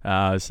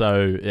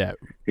 So, yeah.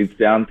 He's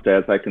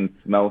downstairs. I can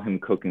smell him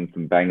cooking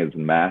some bangers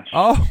and mash.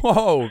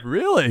 Oh,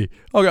 really?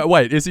 Okay,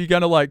 wait, is he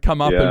going to, like,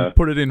 come up and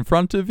put it in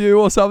front of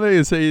you or something?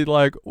 Is he,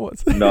 like,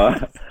 what's that? No,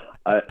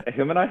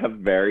 him and I have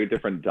very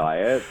different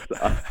diets.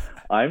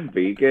 I'm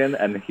vegan,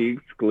 and he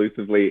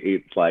exclusively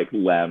eats, like,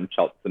 lamb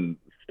chops and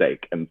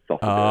steak and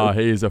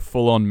sausages. He is a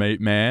full-on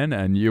meat man,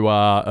 and you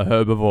are a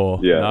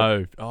herbivore. Yeah.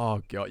 No.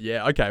 Oh, God.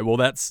 Yeah. Okay. Well,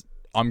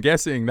 I'm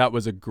guessing that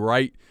was a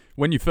great,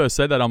 when you first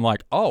said that, I'm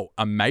like, oh,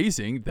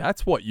 amazing.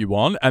 That's what you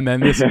want. And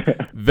then this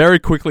very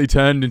quickly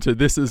turned into,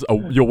 this is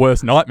your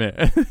worst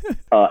nightmare.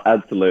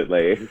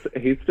 Absolutely.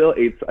 He still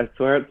eats, I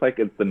swear it's like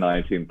it's the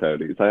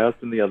 1930s. I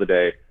asked him the other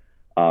day,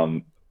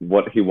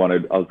 what he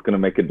wanted. I was going to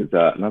make a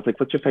dessert, and I was like,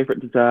 what's your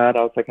favorite dessert?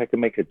 I was like, I could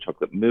make a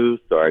chocolate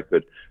mousse, or I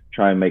could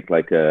try and make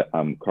like a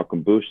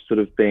croquembouche sort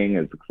of thing,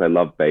 because I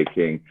love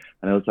baking.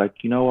 And I was like,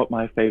 you know what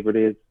my favorite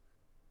is?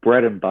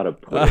 Bread and butter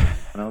pudding.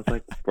 And I was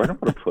like, bread and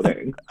butter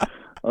pudding?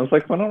 I was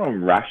like, we're not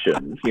on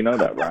rations. You know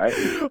that, right?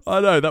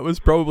 I know. That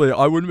was probably,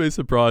 I wouldn't be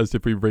surprised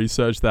if we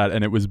researched that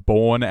and it was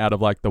born out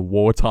of like the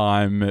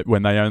wartime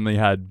when they only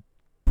had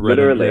bread.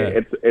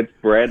 Literally, it's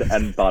bread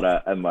and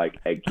butter and like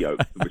egg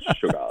yolks with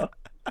sugar.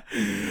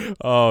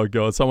 Oh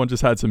God, someone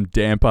just had some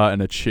damper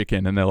and a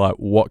chicken and they're like,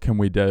 what can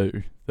we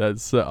do?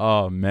 That's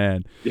oh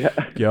man. Yeah.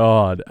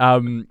 God.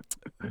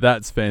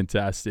 That's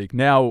fantastic.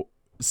 Now,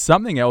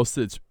 something else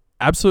that's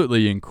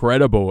absolutely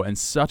incredible and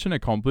such an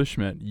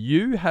accomplishment,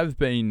 you have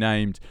been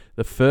named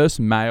the first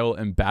male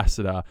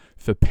ambassador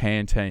for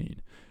Pantene.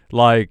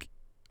 Like,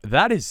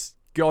 that has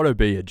got to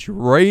be a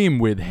dream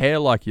with hair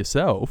like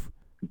yourself.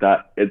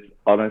 That it's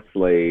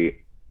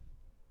honestly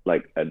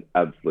like an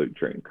absolute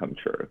dream come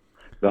true.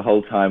 The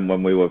whole time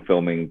when we were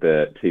filming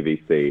the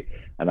TVC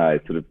and I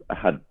sort of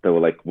they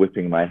were like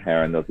whipping my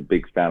hair and there was a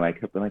big fan, I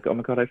kept being like, oh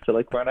my God, I feel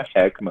like we're in a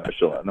hair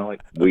commercial. And they're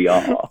like, we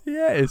are.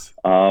 Yes.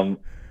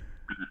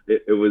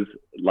 it was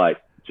like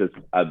just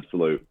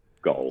absolute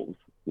goals.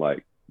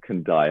 Like,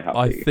 can die happy.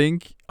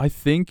 I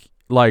think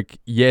like,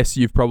 yes,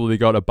 you've probably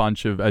got a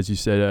bunch of, as you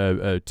said,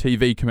 a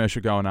TV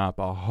commercial going up,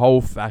 a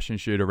whole fashion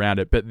shoot around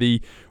it. But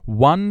the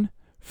one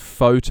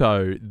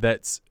photo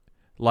that's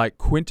like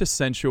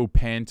quintessential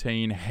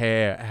Pantene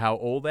hair, how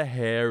all the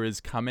hair is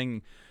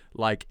coming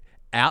like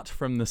out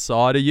from the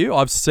side of you.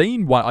 I've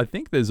seen one. I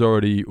think there's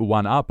already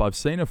one up. I've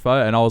seen a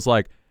photo and I was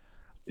like,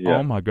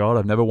 oh my God,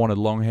 I've never wanted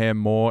long hair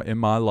more in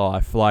my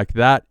life. Like,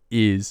 that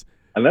is...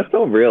 And that's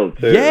all real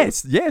too.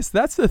 Yes,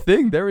 that's the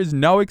thing. There is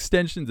no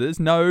extensions. There's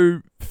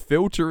no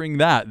filtering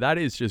that. That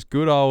is just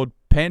good old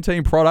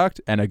Pantene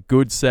product and a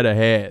good set of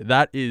hair.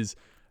 That is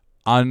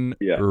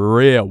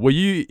unreal. Were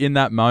you in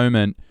that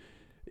moment?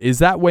 Is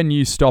that when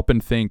you stop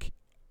and think,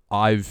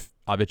 I've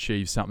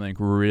achieved something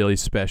really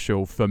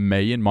special for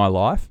me in my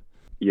life?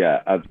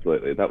 Yeah,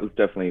 absolutely. That was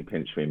definitely a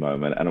pinch me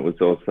moment. And it was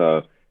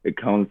also, it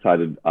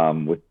coincided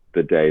with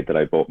the day that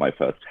I bought my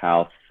first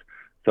house.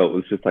 So it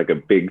was just like a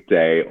big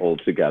day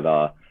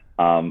altogether.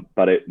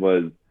 But it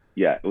was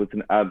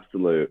an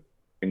absolute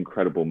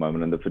incredible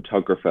moment. And the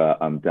photographer,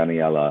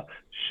 Daniela,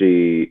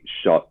 she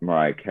shot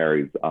Mariah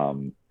Carey's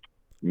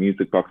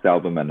Music Box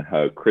album and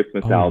her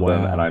Christmas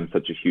album. Wow. And I'm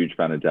such a huge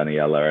fan of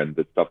Daniela and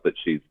the stuff that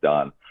she's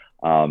done.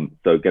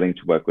 So getting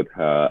to work with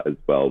her as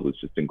well was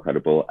just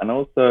incredible. And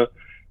also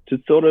to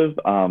sort of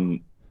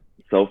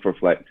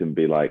self-reflect and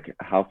be like,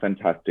 how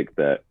fantastic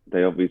that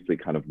they obviously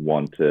kind of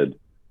wanted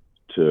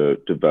to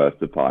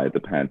diversify the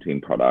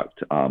Pantene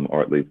product,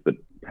 or at least the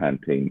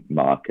Pantene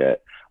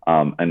market,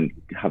 and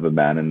have a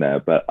man in there.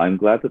 But I'm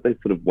glad that they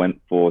sort of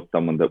went for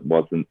someone that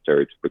wasn't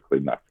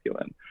stereotypically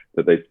masculine,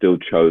 that they still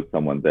chose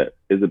someone that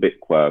is a bit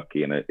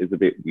quirky and it is a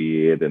bit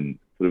weird and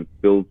sort of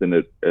fills in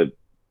a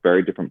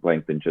very different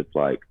blank than just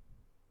like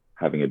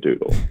having a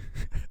doodle.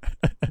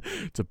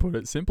 To put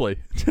it simply.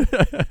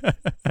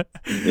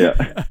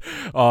 Yeah.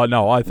 Oh,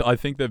 no, I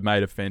think they've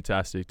made a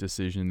fantastic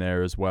decision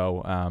there as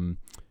well.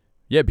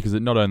 Yeah, because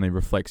it not only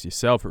reflects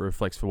yourself, it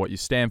reflects for what you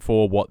stand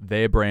for, what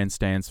their brand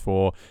stands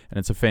for, and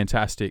it's a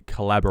fantastic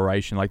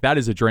collaboration. Like, that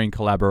is a dream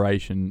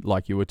collaboration,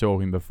 like you were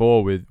talking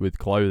before with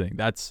clothing.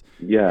 That's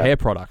hair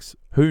products.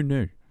 Who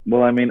knew?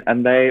 Well, I mean,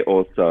 and they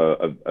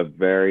also are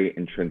very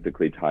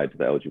intrinsically tied to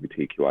the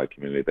LGBTQI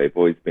community. They've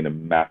always been a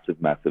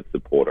massive, massive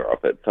supporter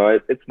of it. So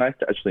it's nice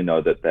to actually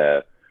know that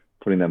they're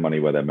putting their money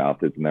where their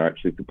mouth is and they're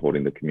actually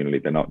supporting the community.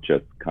 They're not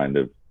just kind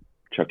of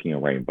chucking a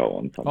rainbow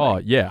on something. Oh,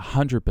 yeah,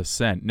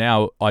 100%.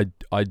 Now, I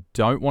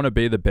don't want to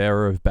be the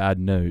bearer of bad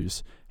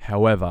news.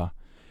 However,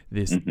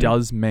 this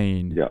does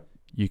mean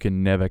you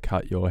can never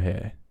cut your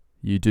hair.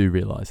 You do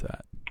realize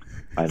that.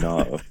 I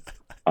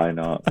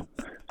know.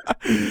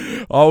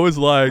 I was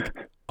like,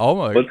 oh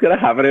my... What's going to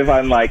happen if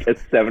I'm like a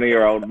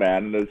 70-year-old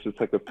man and there's just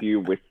like a few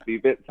wispy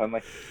bits? I'm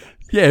like...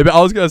 Yeah, but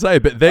I was going to say,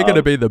 but they're going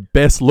to be the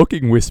best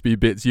looking wispy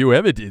bits you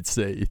ever did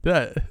see.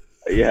 That...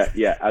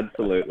 Yeah,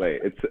 absolutely.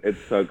 It's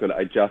so good.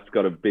 I just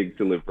got a big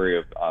delivery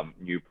of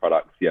new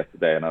products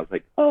yesterday, and I was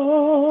like,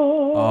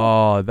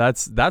 oh,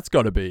 that's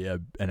got to be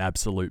an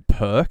absolute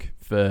perk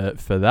for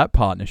that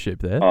partnership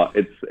there. Oh,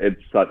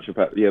 it's such a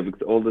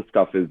because all the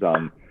stuff is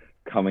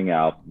coming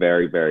out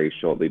very, very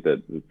shortly.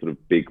 The sort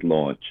of big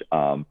launch.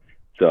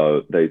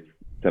 So they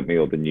sent me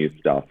all the new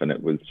stuff, and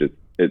it was just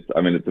it's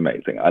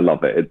amazing. I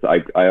love it.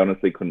 I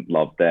honestly couldn't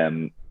love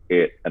them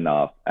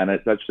enough, and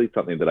it's actually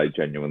something that I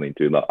genuinely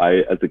do love.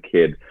 As a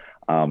kid,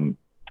 do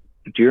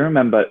you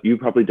remember? You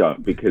probably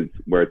don't because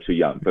we're too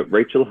young. But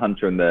Rachel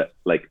Hunter in the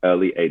like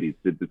early '80s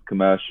did this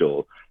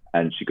commercial,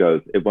 and she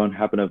goes, "It won't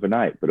happen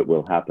overnight, but it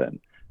will happen,"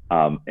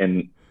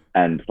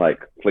 and like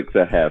flicks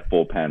her hair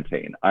for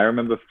Pantene. I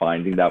remember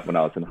finding that when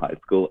I was in high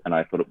school, and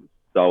I thought it was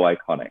so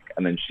iconic.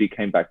 And then she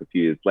came back a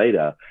few years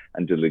later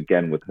and did it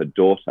again with her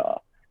daughter.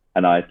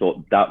 And I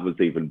thought that was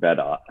even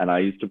better. And I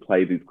used to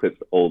play these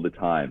clips all the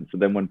time. So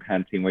then when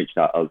Pantene reached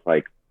out, I was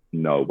like,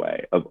 no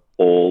way. Of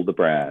all the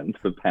brands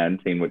for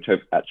Pantene, which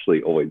I've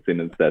actually always been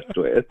obsessed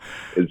with,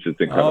 is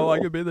just incredible. Oh, I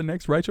could be the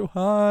next Rachel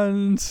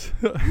Hunt.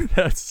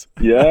 That's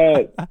so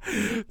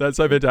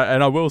fantastic.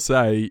 And I will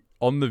say,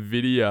 on the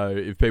video,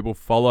 if people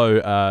follow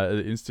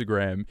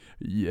Instagram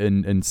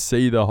and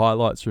see the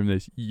highlights from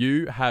this,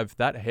 you have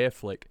that hair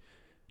flick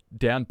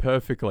down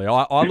perfectly.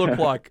 I look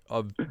like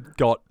I've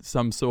got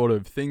some sort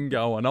of thing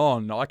going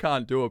on. I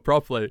can't do it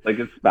properly. Like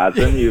a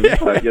spasm, you've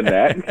hurt your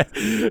neck.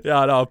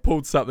 Yeah, no, I've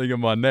pulled something in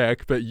my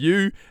neck, but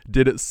you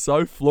did it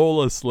so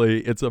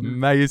flawlessly. It's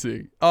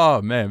amazing.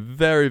 Oh man,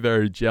 very,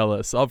 very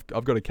jealous. I've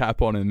got a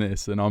cap on in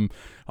this, and I'm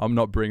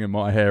not bringing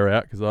my hair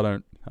out because I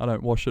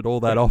don't wash it all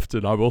that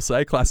often, I will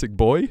say. Classic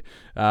boy.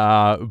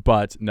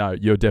 But no,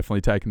 you're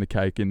definitely taking the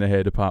cake in the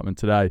hair department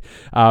today.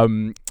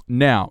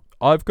 Now,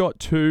 I've got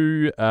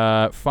two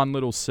fun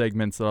little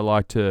segments that I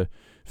like to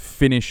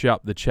finish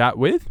up the chat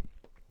with.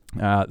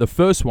 The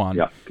first one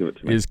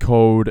is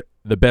called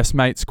the Best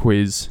Mates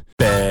Quiz.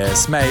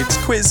 Best Mates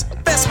Quiz.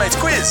 Best Mates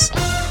Quiz.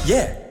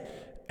 Yeah.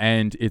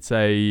 And it's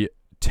a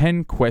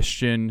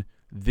 10-question,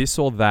 this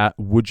or that,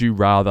 would you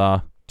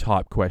rather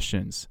type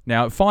questions.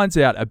 Now, it finds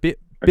out a bit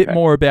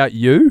more about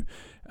you,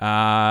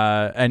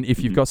 And if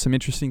you've got some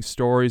interesting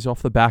stories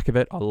off the back of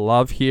it, I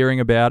love hearing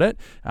about it.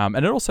 And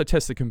it also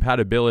tests the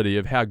compatibility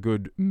of how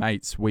good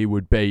mates we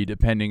would be,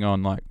 depending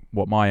on like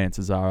what my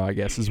answers are, I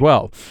guess, as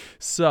well.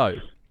 So,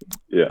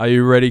 are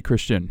you ready,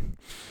 Christian?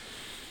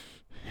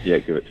 Yeah,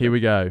 give it. Here we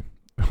go.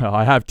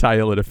 I have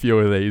tailored a few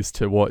of these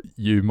to what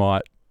you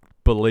might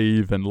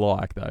believe and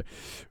like, though.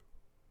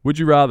 Would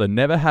you rather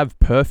never have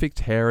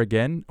perfect hair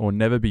again or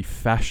never be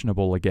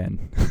fashionable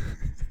again?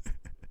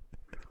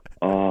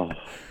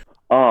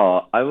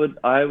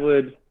 I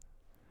would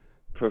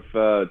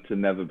prefer to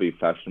never be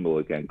fashionable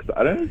again, because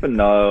I don't even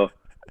know.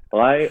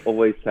 I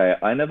always say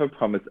I never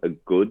promise a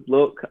good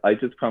look. I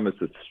just promise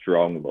a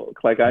strong look.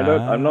 Like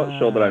I'm not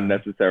sure that I'm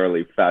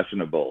necessarily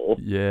fashionable.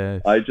 Yeah.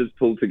 I just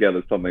pull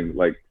together something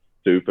like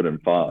stupid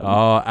and fun.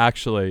 Oh,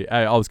 actually,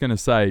 hey, I was going to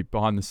say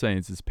behind the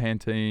scenes, is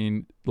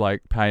Pantene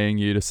like paying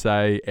you to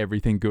say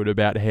everything good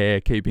about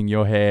hair, keeping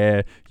your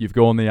hair? You've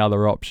gone the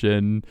other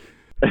option.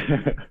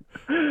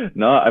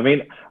 No, I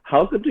mean,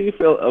 how good do you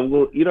feel?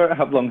 Well, you don't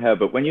have long hair,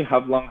 but when you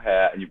have long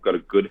hair and you've got a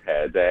good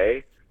hair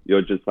day,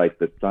 you're just like,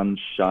 the sun's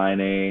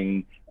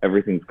shining,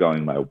 everything's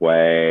going my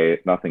way,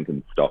 nothing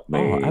can stop me.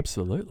 Oh,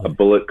 absolutely. A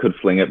bullet could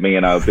fling at me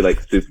and I would be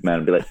like Superman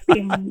and be like,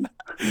 bing.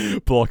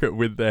 Block it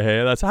with the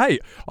hair. Hey,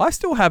 I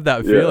still have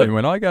that feeling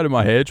when I go to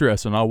my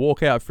hairdresser and I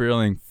walk out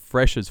feeling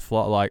fresh as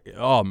fly, like,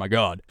 oh my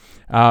God.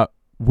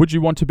 Would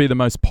you want to be the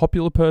most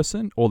popular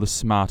person or the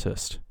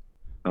smartest?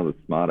 Oh, the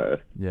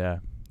smartest. Yeah,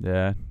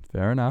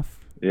 fair enough.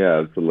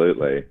 Yeah,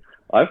 absolutely.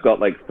 I've got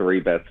like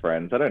 3 best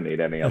friends. I don't need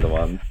any other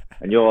ones.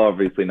 And you're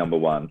obviously number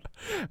 1.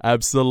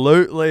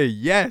 Absolutely.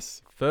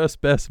 Yes.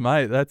 First best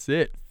mate. That's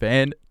it.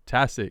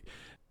 Fantastic.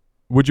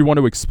 Would you want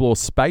to explore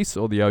space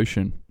or the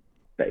ocean?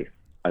 Space.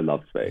 I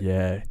love space.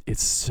 Yeah.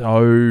 It's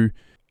so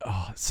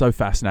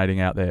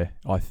fascinating out there.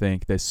 I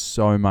think there's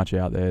so much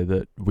out there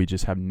that we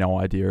just have no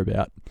idea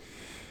about.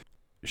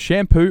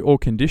 Shampoo or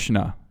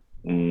conditioner?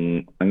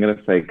 I'm going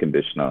to say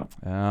conditioner.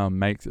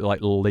 Makes it like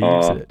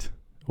leaves it.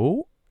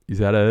 Oh, is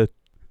that a...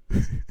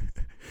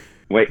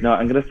 Wait, no,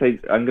 I'm gonna say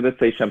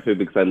shampoo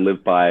because I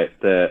live by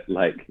the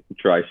like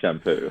dry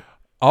shampoo.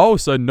 Oh,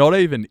 so not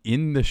even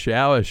in the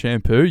shower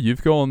shampoo.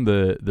 You've gone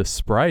the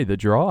spray, the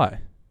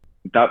dry.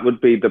 That would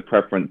be the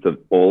preference of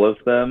all of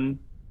them,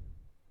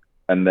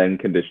 and then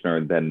conditioner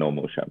and then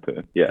normal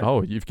shampoo. Yeah.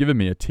 Oh, you've given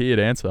me a tiered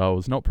answer. I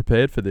was not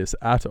prepared for this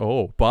at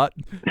all, but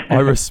I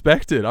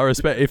respect it.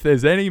 If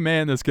there's any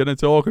man that's going to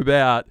talk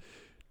about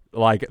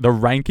like the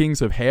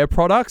rankings of hair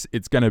products,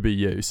 it's going to be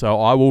you. So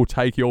I will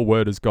take your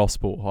word as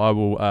gospel.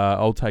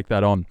 I'll take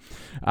that on.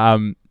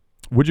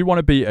 Would you want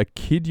to be a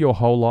kid your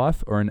whole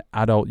life or an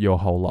adult your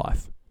whole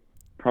life?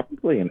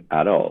 Probably an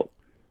adult,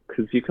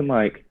 because you can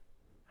like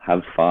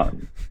have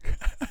fun.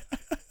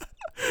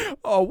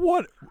 Oh,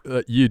 what?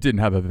 You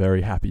didn't have a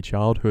very happy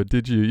childhood,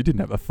 did you? You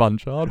didn't have a fun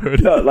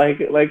childhood. No,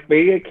 like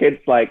being a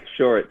kid's like,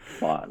 sure, it's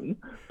fun,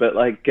 but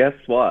like, guess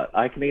what?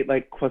 I can eat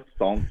like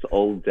croissants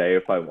all day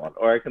if I want,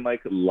 or I can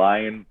like lie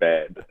in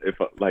bed if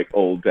like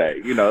all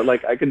day. You know,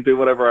 like I can do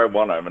whatever I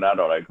want. I'm an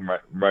adult. I can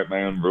write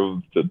my own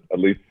rules to at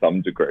least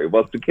some degree.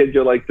 Whilst a kid,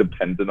 you're like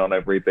dependent on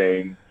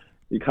everything.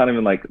 You can't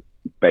even like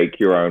bake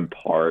your own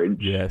porridge.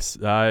 Yes,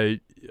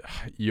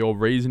 your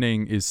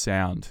reasoning is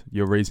sound.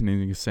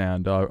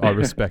 I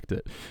respect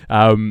it.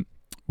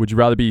 Would you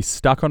rather be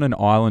stuck on an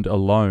island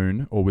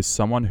alone or with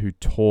someone who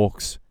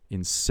talks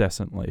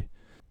incessantly?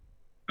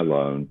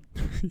 Alone.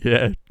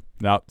 Yeah.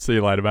 No, see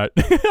you later, mate.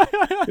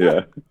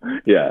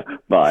 Yeah.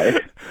 Bye.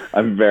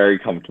 I'm very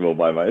comfortable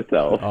by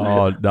myself.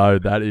 Oh, no,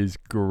 that is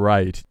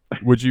great.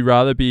 Would you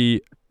rather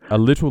be a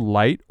little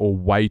late or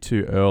way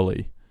too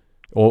early?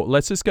 Or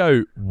let's just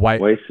go way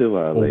too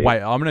early.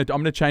 I'm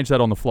gonna change that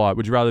on the fly.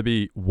 Would you rather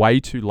be way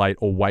too late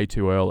or way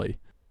too early?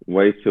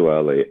 Way too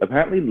early.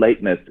 Apparently,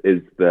 lateness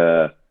is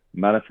the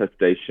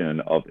manifestation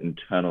of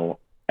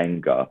internal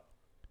anger.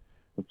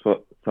 That's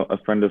what a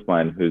friend of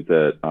mine who's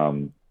a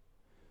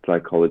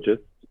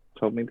psychologist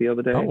told me the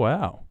other day. Oh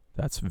wow,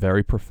 that's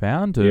very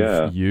profound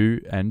of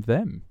you and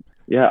them.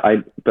 Yeah,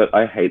 but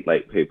I hate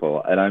late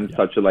people, and I'm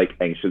such a like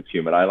anxious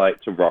human. I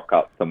like to rock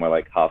up somewhere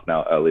like half an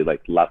hour early,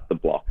 like lap the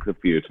block a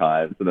few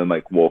times, and then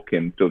like walk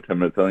in still 10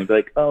 minutes early and be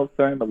like, oh,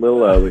 sorry, I'm a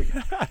little early.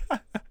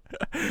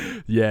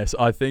 Yes,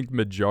 I think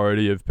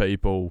majority of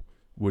people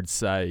would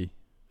say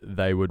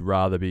they would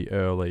rather be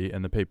early,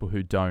 and the people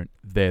who don't,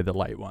 they're the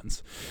late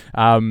ones.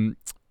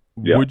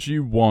 Would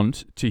you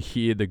want to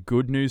hear the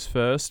good news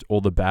first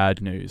or the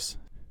bad news?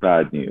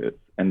 Bad news.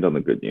 End on the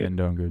good news. End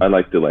on good. I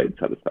like delayed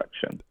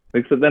satisfaction.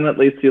 So then at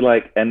least you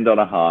like end on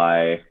a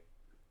high.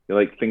 You're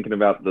like thinking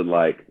about the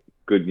like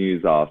good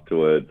news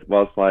afterwards.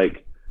 Whilst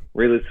like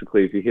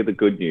realistically, if you hear the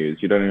good news,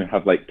 you don't even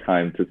have like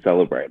time to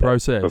celebrate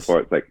it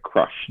before it's like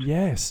crushed.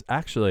 Yes,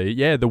 actually,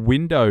 yeah. The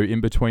window in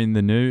between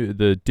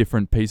the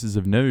different pieces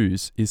of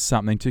news is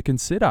something to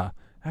consider.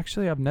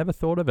 Actually, I've never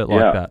thought of it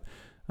like that.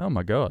 Oh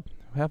my God,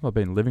 how have I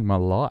been living my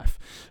life?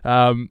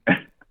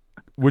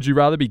 Would you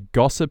rather be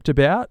gossiped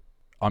about?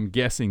 I'm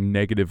guessing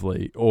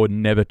negatively, or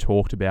never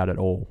talked about at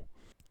all.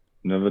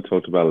 Never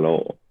talked about it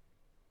all.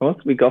 I want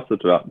to be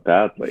gossiped about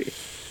badly.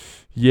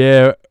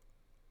 Yeah,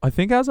 I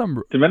think as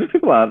I'm Do many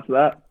people answer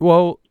that?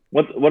 well,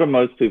 What are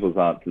most people's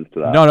answers to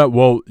that? no.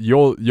 Well,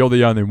 you're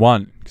the only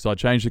one because I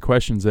change the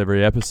questions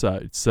every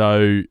episode.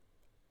 So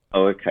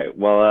Oh, okay.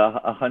 Well,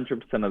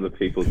 100% of the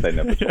people say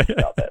never talk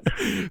about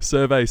that.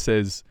 survey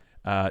says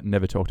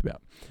never talked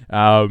about.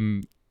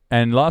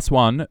 And last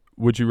one: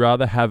 would you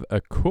rather have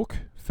a cook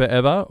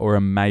forever or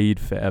a maid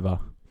forever?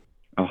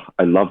 Oh,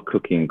 I love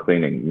cooking and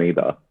cleaning.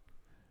 Neither.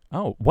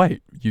 Oh,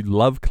 wait, you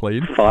love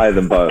clean? Fire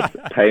them both.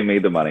 Pay me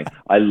the money.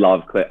 I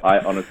love clean. I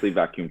honestly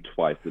vacuum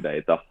twice a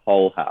day, the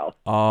whole house.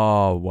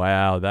 Oh,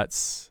 wow,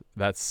 that's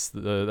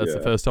the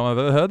first time I've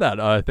ever heard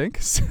that, I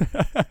think.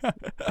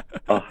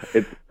 Oh,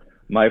 it's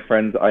my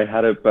friends. I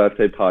had a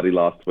birthday party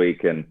last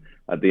week, and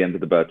at the end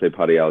of the birthday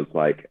party, I was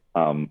like,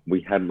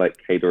 we had like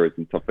caterers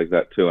and stuff like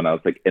that too, and I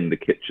was like in the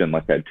kitchen,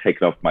 like I'd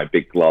taken off my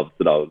big gloves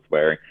that I was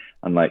wearing,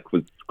 and like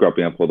was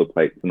scrubbing up all the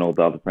plates, and all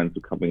the other friends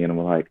were coming in and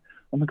were like,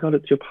 oh my God,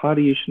 it's your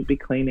party, you shouldn't be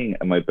cleaning.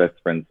 And my best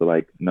friends were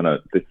like, no,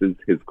 this is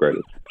his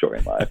greatest joy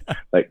in life.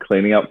 Like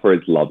cleaning up for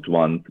his loved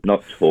ones,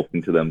 not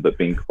talking to them, but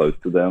being close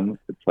to them.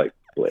 It's like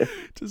bliss.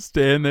 Just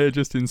stand there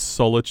just in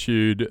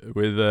solitude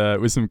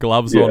with some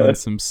gloves on and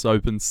some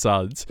soap and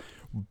suds,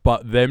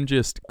 but them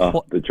just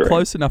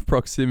close enough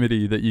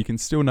proximity that you can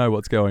still know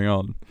what's going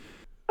on.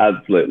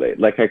 Absolutely.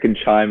 Like I can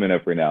chime in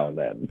every now and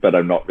then, but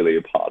I'm not really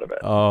a part of it.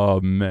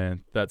 Oh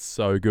man, that's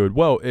so good.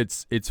 Well,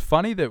 it's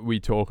funny that we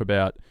talk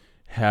about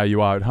how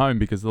you are at home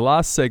because the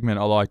last segment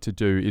I like to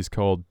do is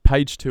called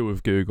Page 2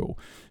 of Google.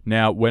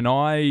 Now, when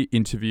I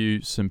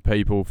interview some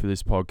people for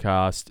this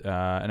podcast,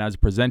 and as a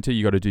presenter,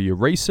 you got to do your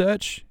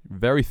research,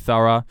 very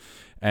thorough,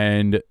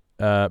 and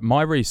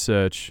my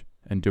research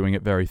and doing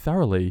it very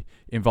thoroughly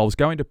involves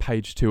going to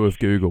Page 2 of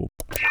Google.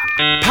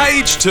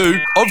 Page 2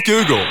 of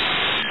Google.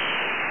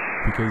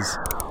 Because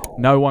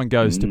no one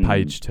goes to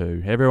Page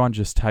 2. Everyone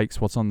just takes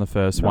what's on the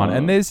first one.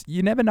 And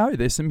you never know,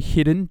 there's some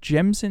hidden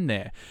gems in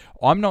there.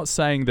 I'm not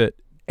saying that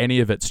any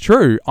of it's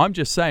true. I'm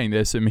just saying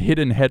there's some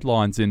hidden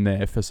headlines in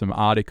there for some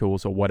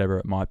articles or whatever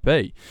it might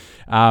be.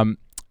 And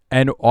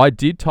I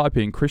did type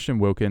in Christian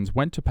Wilkins,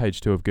 went to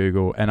Page 2 of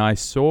Google, and I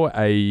saw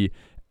an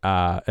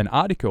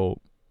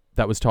article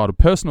that was titled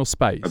Personal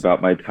Space.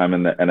 About my time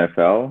in the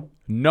NFL?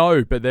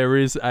 No, but there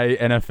is a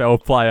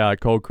NFL player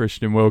called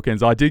Christian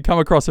Wilkins. I did come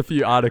across a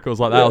few articles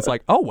like that. I was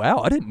like, oh, wow,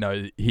 I didn't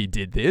know he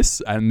did this.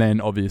 And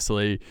then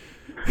obviously...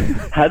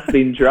 has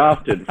been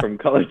drafted from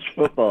college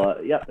football.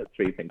 Yeah, that's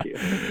me. Thank you.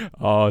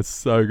 Oh, it's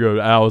so good.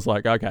 And I was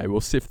like, okay,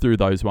 we'll sift through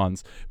those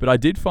ones. But I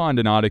did find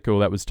an article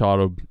that was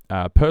titled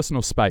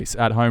Personal Space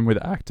at Home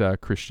with Actor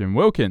Christian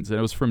Wilkins. And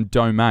it was from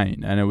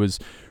Domain. And it was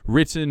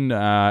written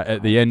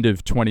at the end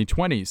of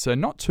 2020. So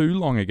not too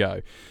long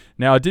ago.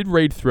 Now, I did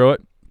read through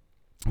it.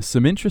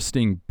 Some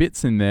interesting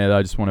bits in there that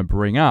I just want to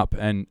bring up.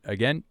 And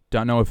again,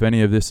 don't know if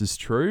any of this is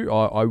true.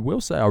 I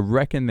will say I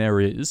reckon there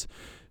is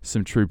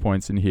some true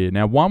points in here.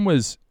 Now, one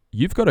was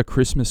you've got a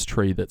Christmas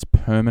tree that's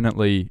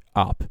permanently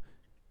up.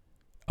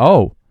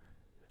 Oh,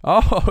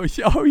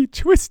 he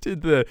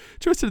twisted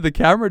the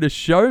camera to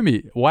show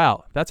me.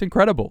 Wow, that's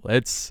incredible.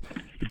 It's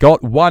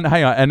got one.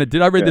 Hang on, and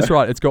did I read this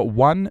right? It's got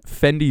one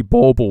Fendi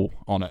bauble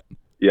on it.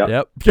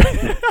 Yep.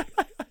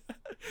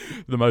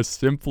 The most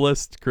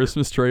simplest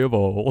Christmas tree of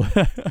all.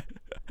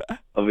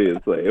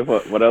 Obviously.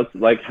 What else?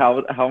 Like,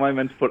 how am I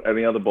meant to put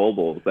any other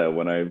baubles there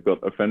when I've got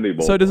a Fendi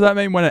bauble? So does that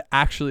mean when it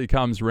actually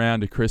comes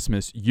round to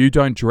Christmas, you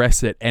don't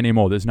dress it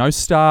anymore? There's no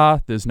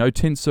star, there's no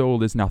tinsel,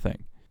 there's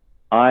nothing?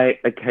 I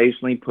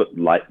occasionally put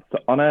lights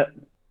on it,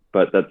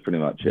 but that's pretty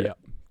much it. Yeah,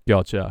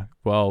 gotcha.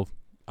 Well,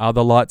 are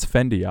the lights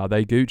Fendi? Are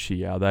they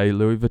Gucci? Are they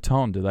Louis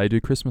Vuitton? Do they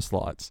do Christmas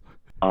lights?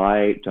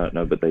 I don't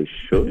know, but they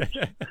should.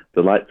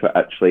 The lights are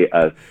actually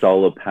a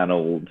solar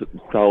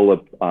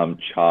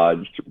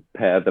charged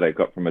pair that I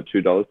got from a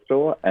 $2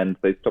 store, and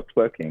they stopped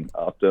working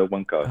after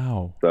one go.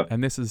 Oh, so,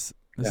 and this is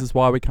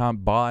why we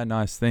can't buy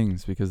nice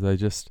things, because they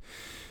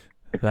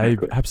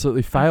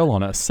absolutely fail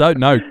on us. So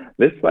no,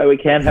 this is why we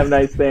can't have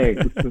nice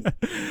things.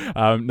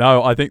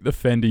 No, I think the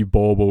Fendi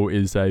bauble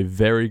is a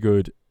very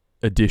good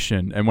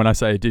addition, and when I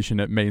say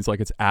addition, it means like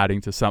it's adding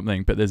to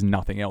something, but there's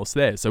nothing else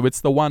there. So it's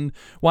the one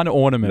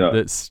ornament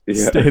that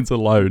stands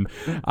alone.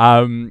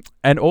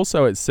 And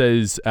also it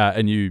says,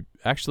 and you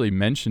actually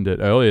mentioned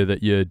it earlier,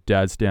 that your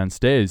dad's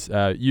downstairs.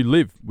 You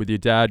live with your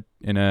dad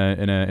in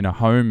a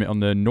home on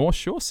the North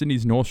Shore,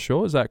 Sydney's North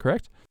Shore. Is that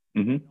correct?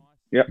 Mm-hmm.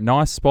 Yeah.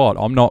 Nice spot.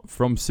 I'm not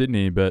from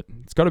Sydney, but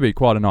it's got to be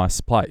quite a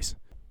nice place.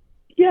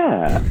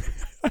 Yeah.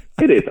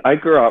 It is. I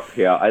grew up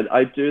here.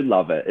 I do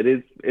love it.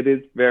 It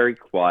is very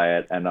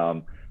quiet, and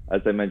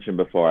as I mentioned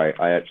before,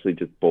 I actually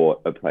just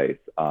bought a place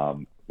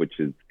which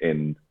is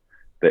in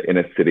the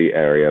inner city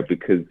area,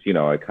 because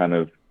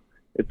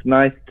it's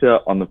nice to,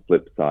 on the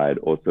flip side,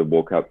 also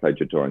walk outside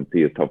your door and see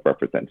yourself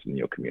represented in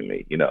your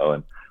community,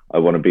 and I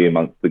want to be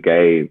amongst the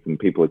gays and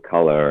people of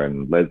color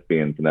and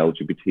lesbians and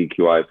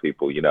LGBTQI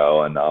people,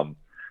 and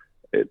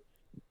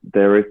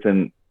there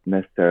isn't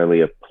necessarily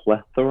a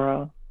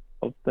plethora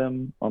of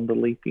them on the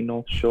leafy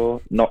North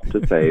Shore. Not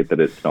to say that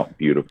it's not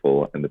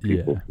beautiful and the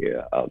people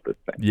here are the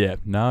same. Yeah,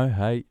 no,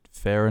 hey,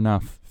 fair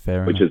enough.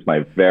 Fair which enough. is my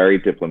very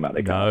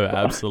diplomatic No, answer.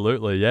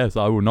 absolutely. Yes,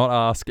 I will not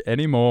ask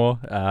any more.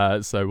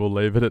 So we'll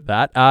leave it at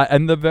that.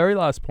 And the very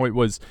last point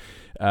was,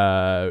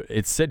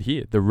 it said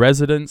here, the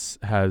residence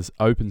has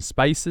open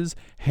spaces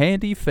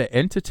handy for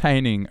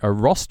entertaining a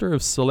roster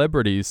of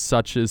celebrities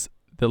such as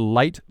the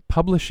late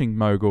publishing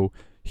mogul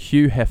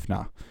Hugh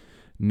Hefner.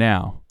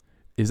 Now,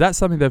 is that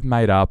something they've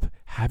made up?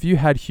 Have you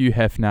had Hugh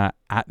Hefner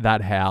at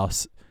that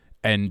house?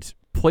 And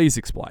please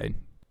explain.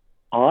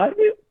 I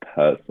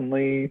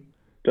personally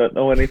don't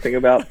know anything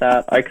about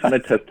that. I kind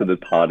of tested the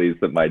parties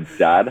that my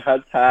dad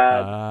has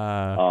had.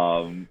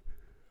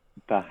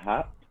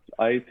 Perhaps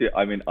I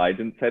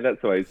didn't say that,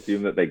 so I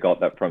assume that they got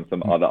that from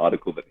some other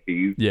article that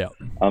he's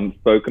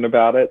spoken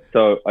about it.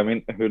 So, I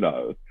mean, who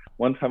knows?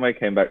 One time I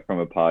came back from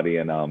a party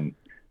and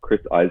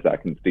Chris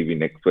Isaac and Stevie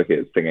Nicks were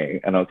here singing,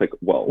 and I was like,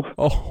 whoa.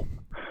 Oh.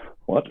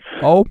 What?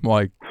 Oh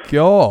my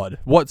God.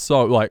 What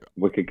song? Like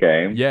Wicked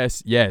Game?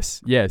 Yes.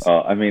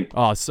 I mean,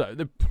 I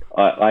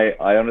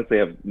honestly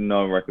have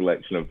no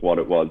recollection of what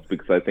it was,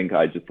 because I think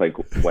I just like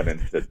went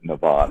into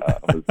Nirvana.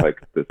 I was like,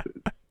 this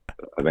is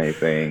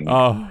amazing.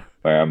 Oh.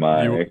 Where am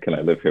I? Can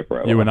I live here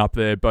forever? You went up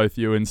there, both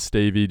you and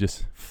Stevie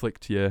just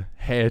flicked your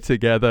hair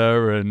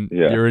together and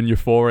you're in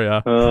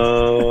euphoria.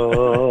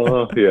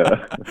 Oh,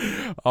 yeah.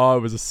 Oh, it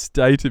was a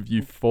state of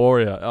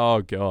euphoria.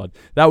 Oh, God.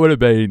 That would have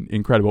been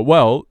incredible.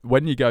 Well,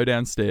 when you go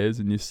downstairs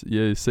and you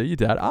see your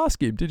dad,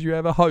 ask him, did you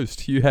ever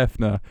host Hugh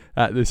Hefner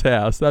at this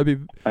house? That'd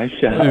be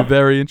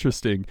very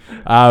interesting.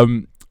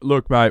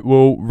 Look, mate,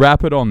 we'll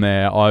wrap it on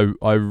there.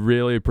 I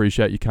really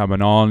appreciate you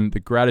coming on. The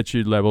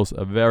gratitude levels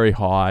are very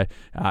high.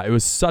 It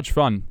was such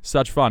fun.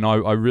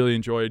 I really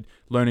enjoyed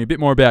learning a bit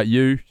more about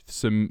you,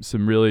 some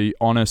really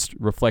honest,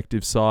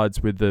 reflective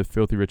sides with the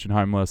Filthy Rich and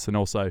Homeless, and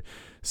also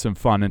some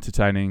fun,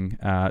 entertaining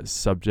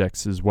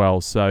subjects as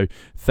well. So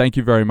thank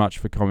you very much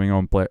for coming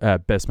on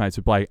Best Mates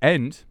with Blake.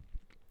 And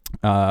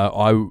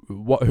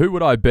who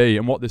would I be,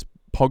 and what this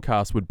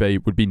podcast would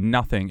be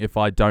nothing if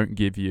I don't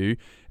give you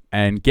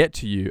and get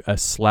to you a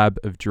slab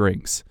of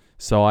drinks.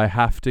 So I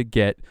have to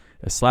get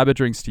a slab of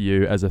drinks to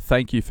you as a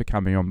thank you for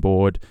coming on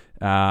board.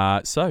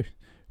 But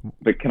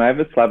can I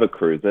have a slab of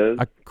cruisers?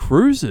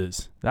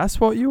 Cruisers? That's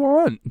what you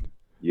want?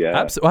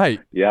 Yeah. Hey.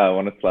 Yeah, I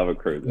want a slab of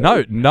cruisers.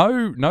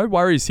 No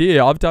worries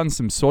here. I've done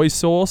some soy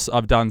sauce.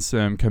 I've done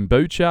some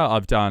kombucha.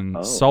 I've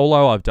done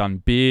solo. I've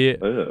done beer.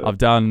 Ugh. I've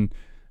done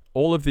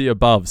all of the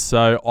above.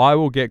 So I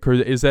will get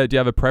cruiser. Do you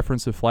have a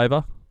preference of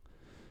flavour?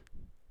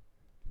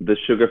 The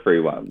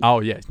sugar-free one.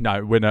 Oh, yeah.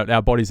 No,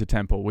 our body's a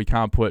temple. We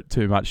can't put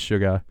too much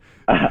sugar.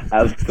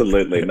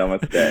 Absolutely.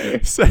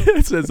 Namaste.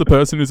 Says the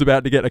person who's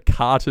about to get a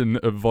carton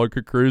of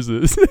vodka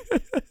cruisers.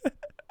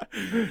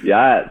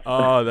 Yes.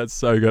 Oh, that's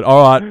so good.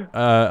 All right.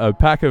 A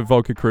pack of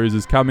vodka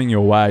cruisers coming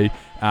your way.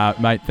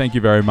 Mate, thank you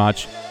very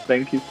much.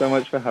 Thank you so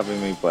much for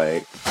having me,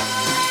 Blake.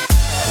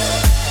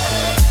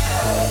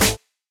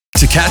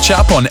 To catch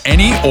up on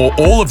any or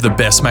all of the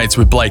Best Mates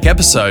with Blake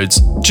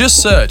episodes,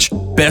 just search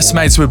Best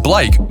Mates with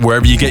Blake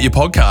wherever you get your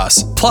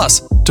podcasts.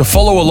 Plus, to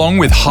follow along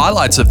with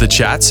highlights of the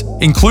chats,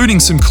 including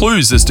some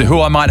clues as to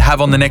who I might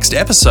have on the next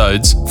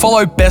episodes,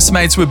 follow Best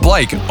Mates with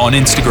Blake on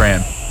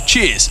Instagram.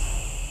 Cheers.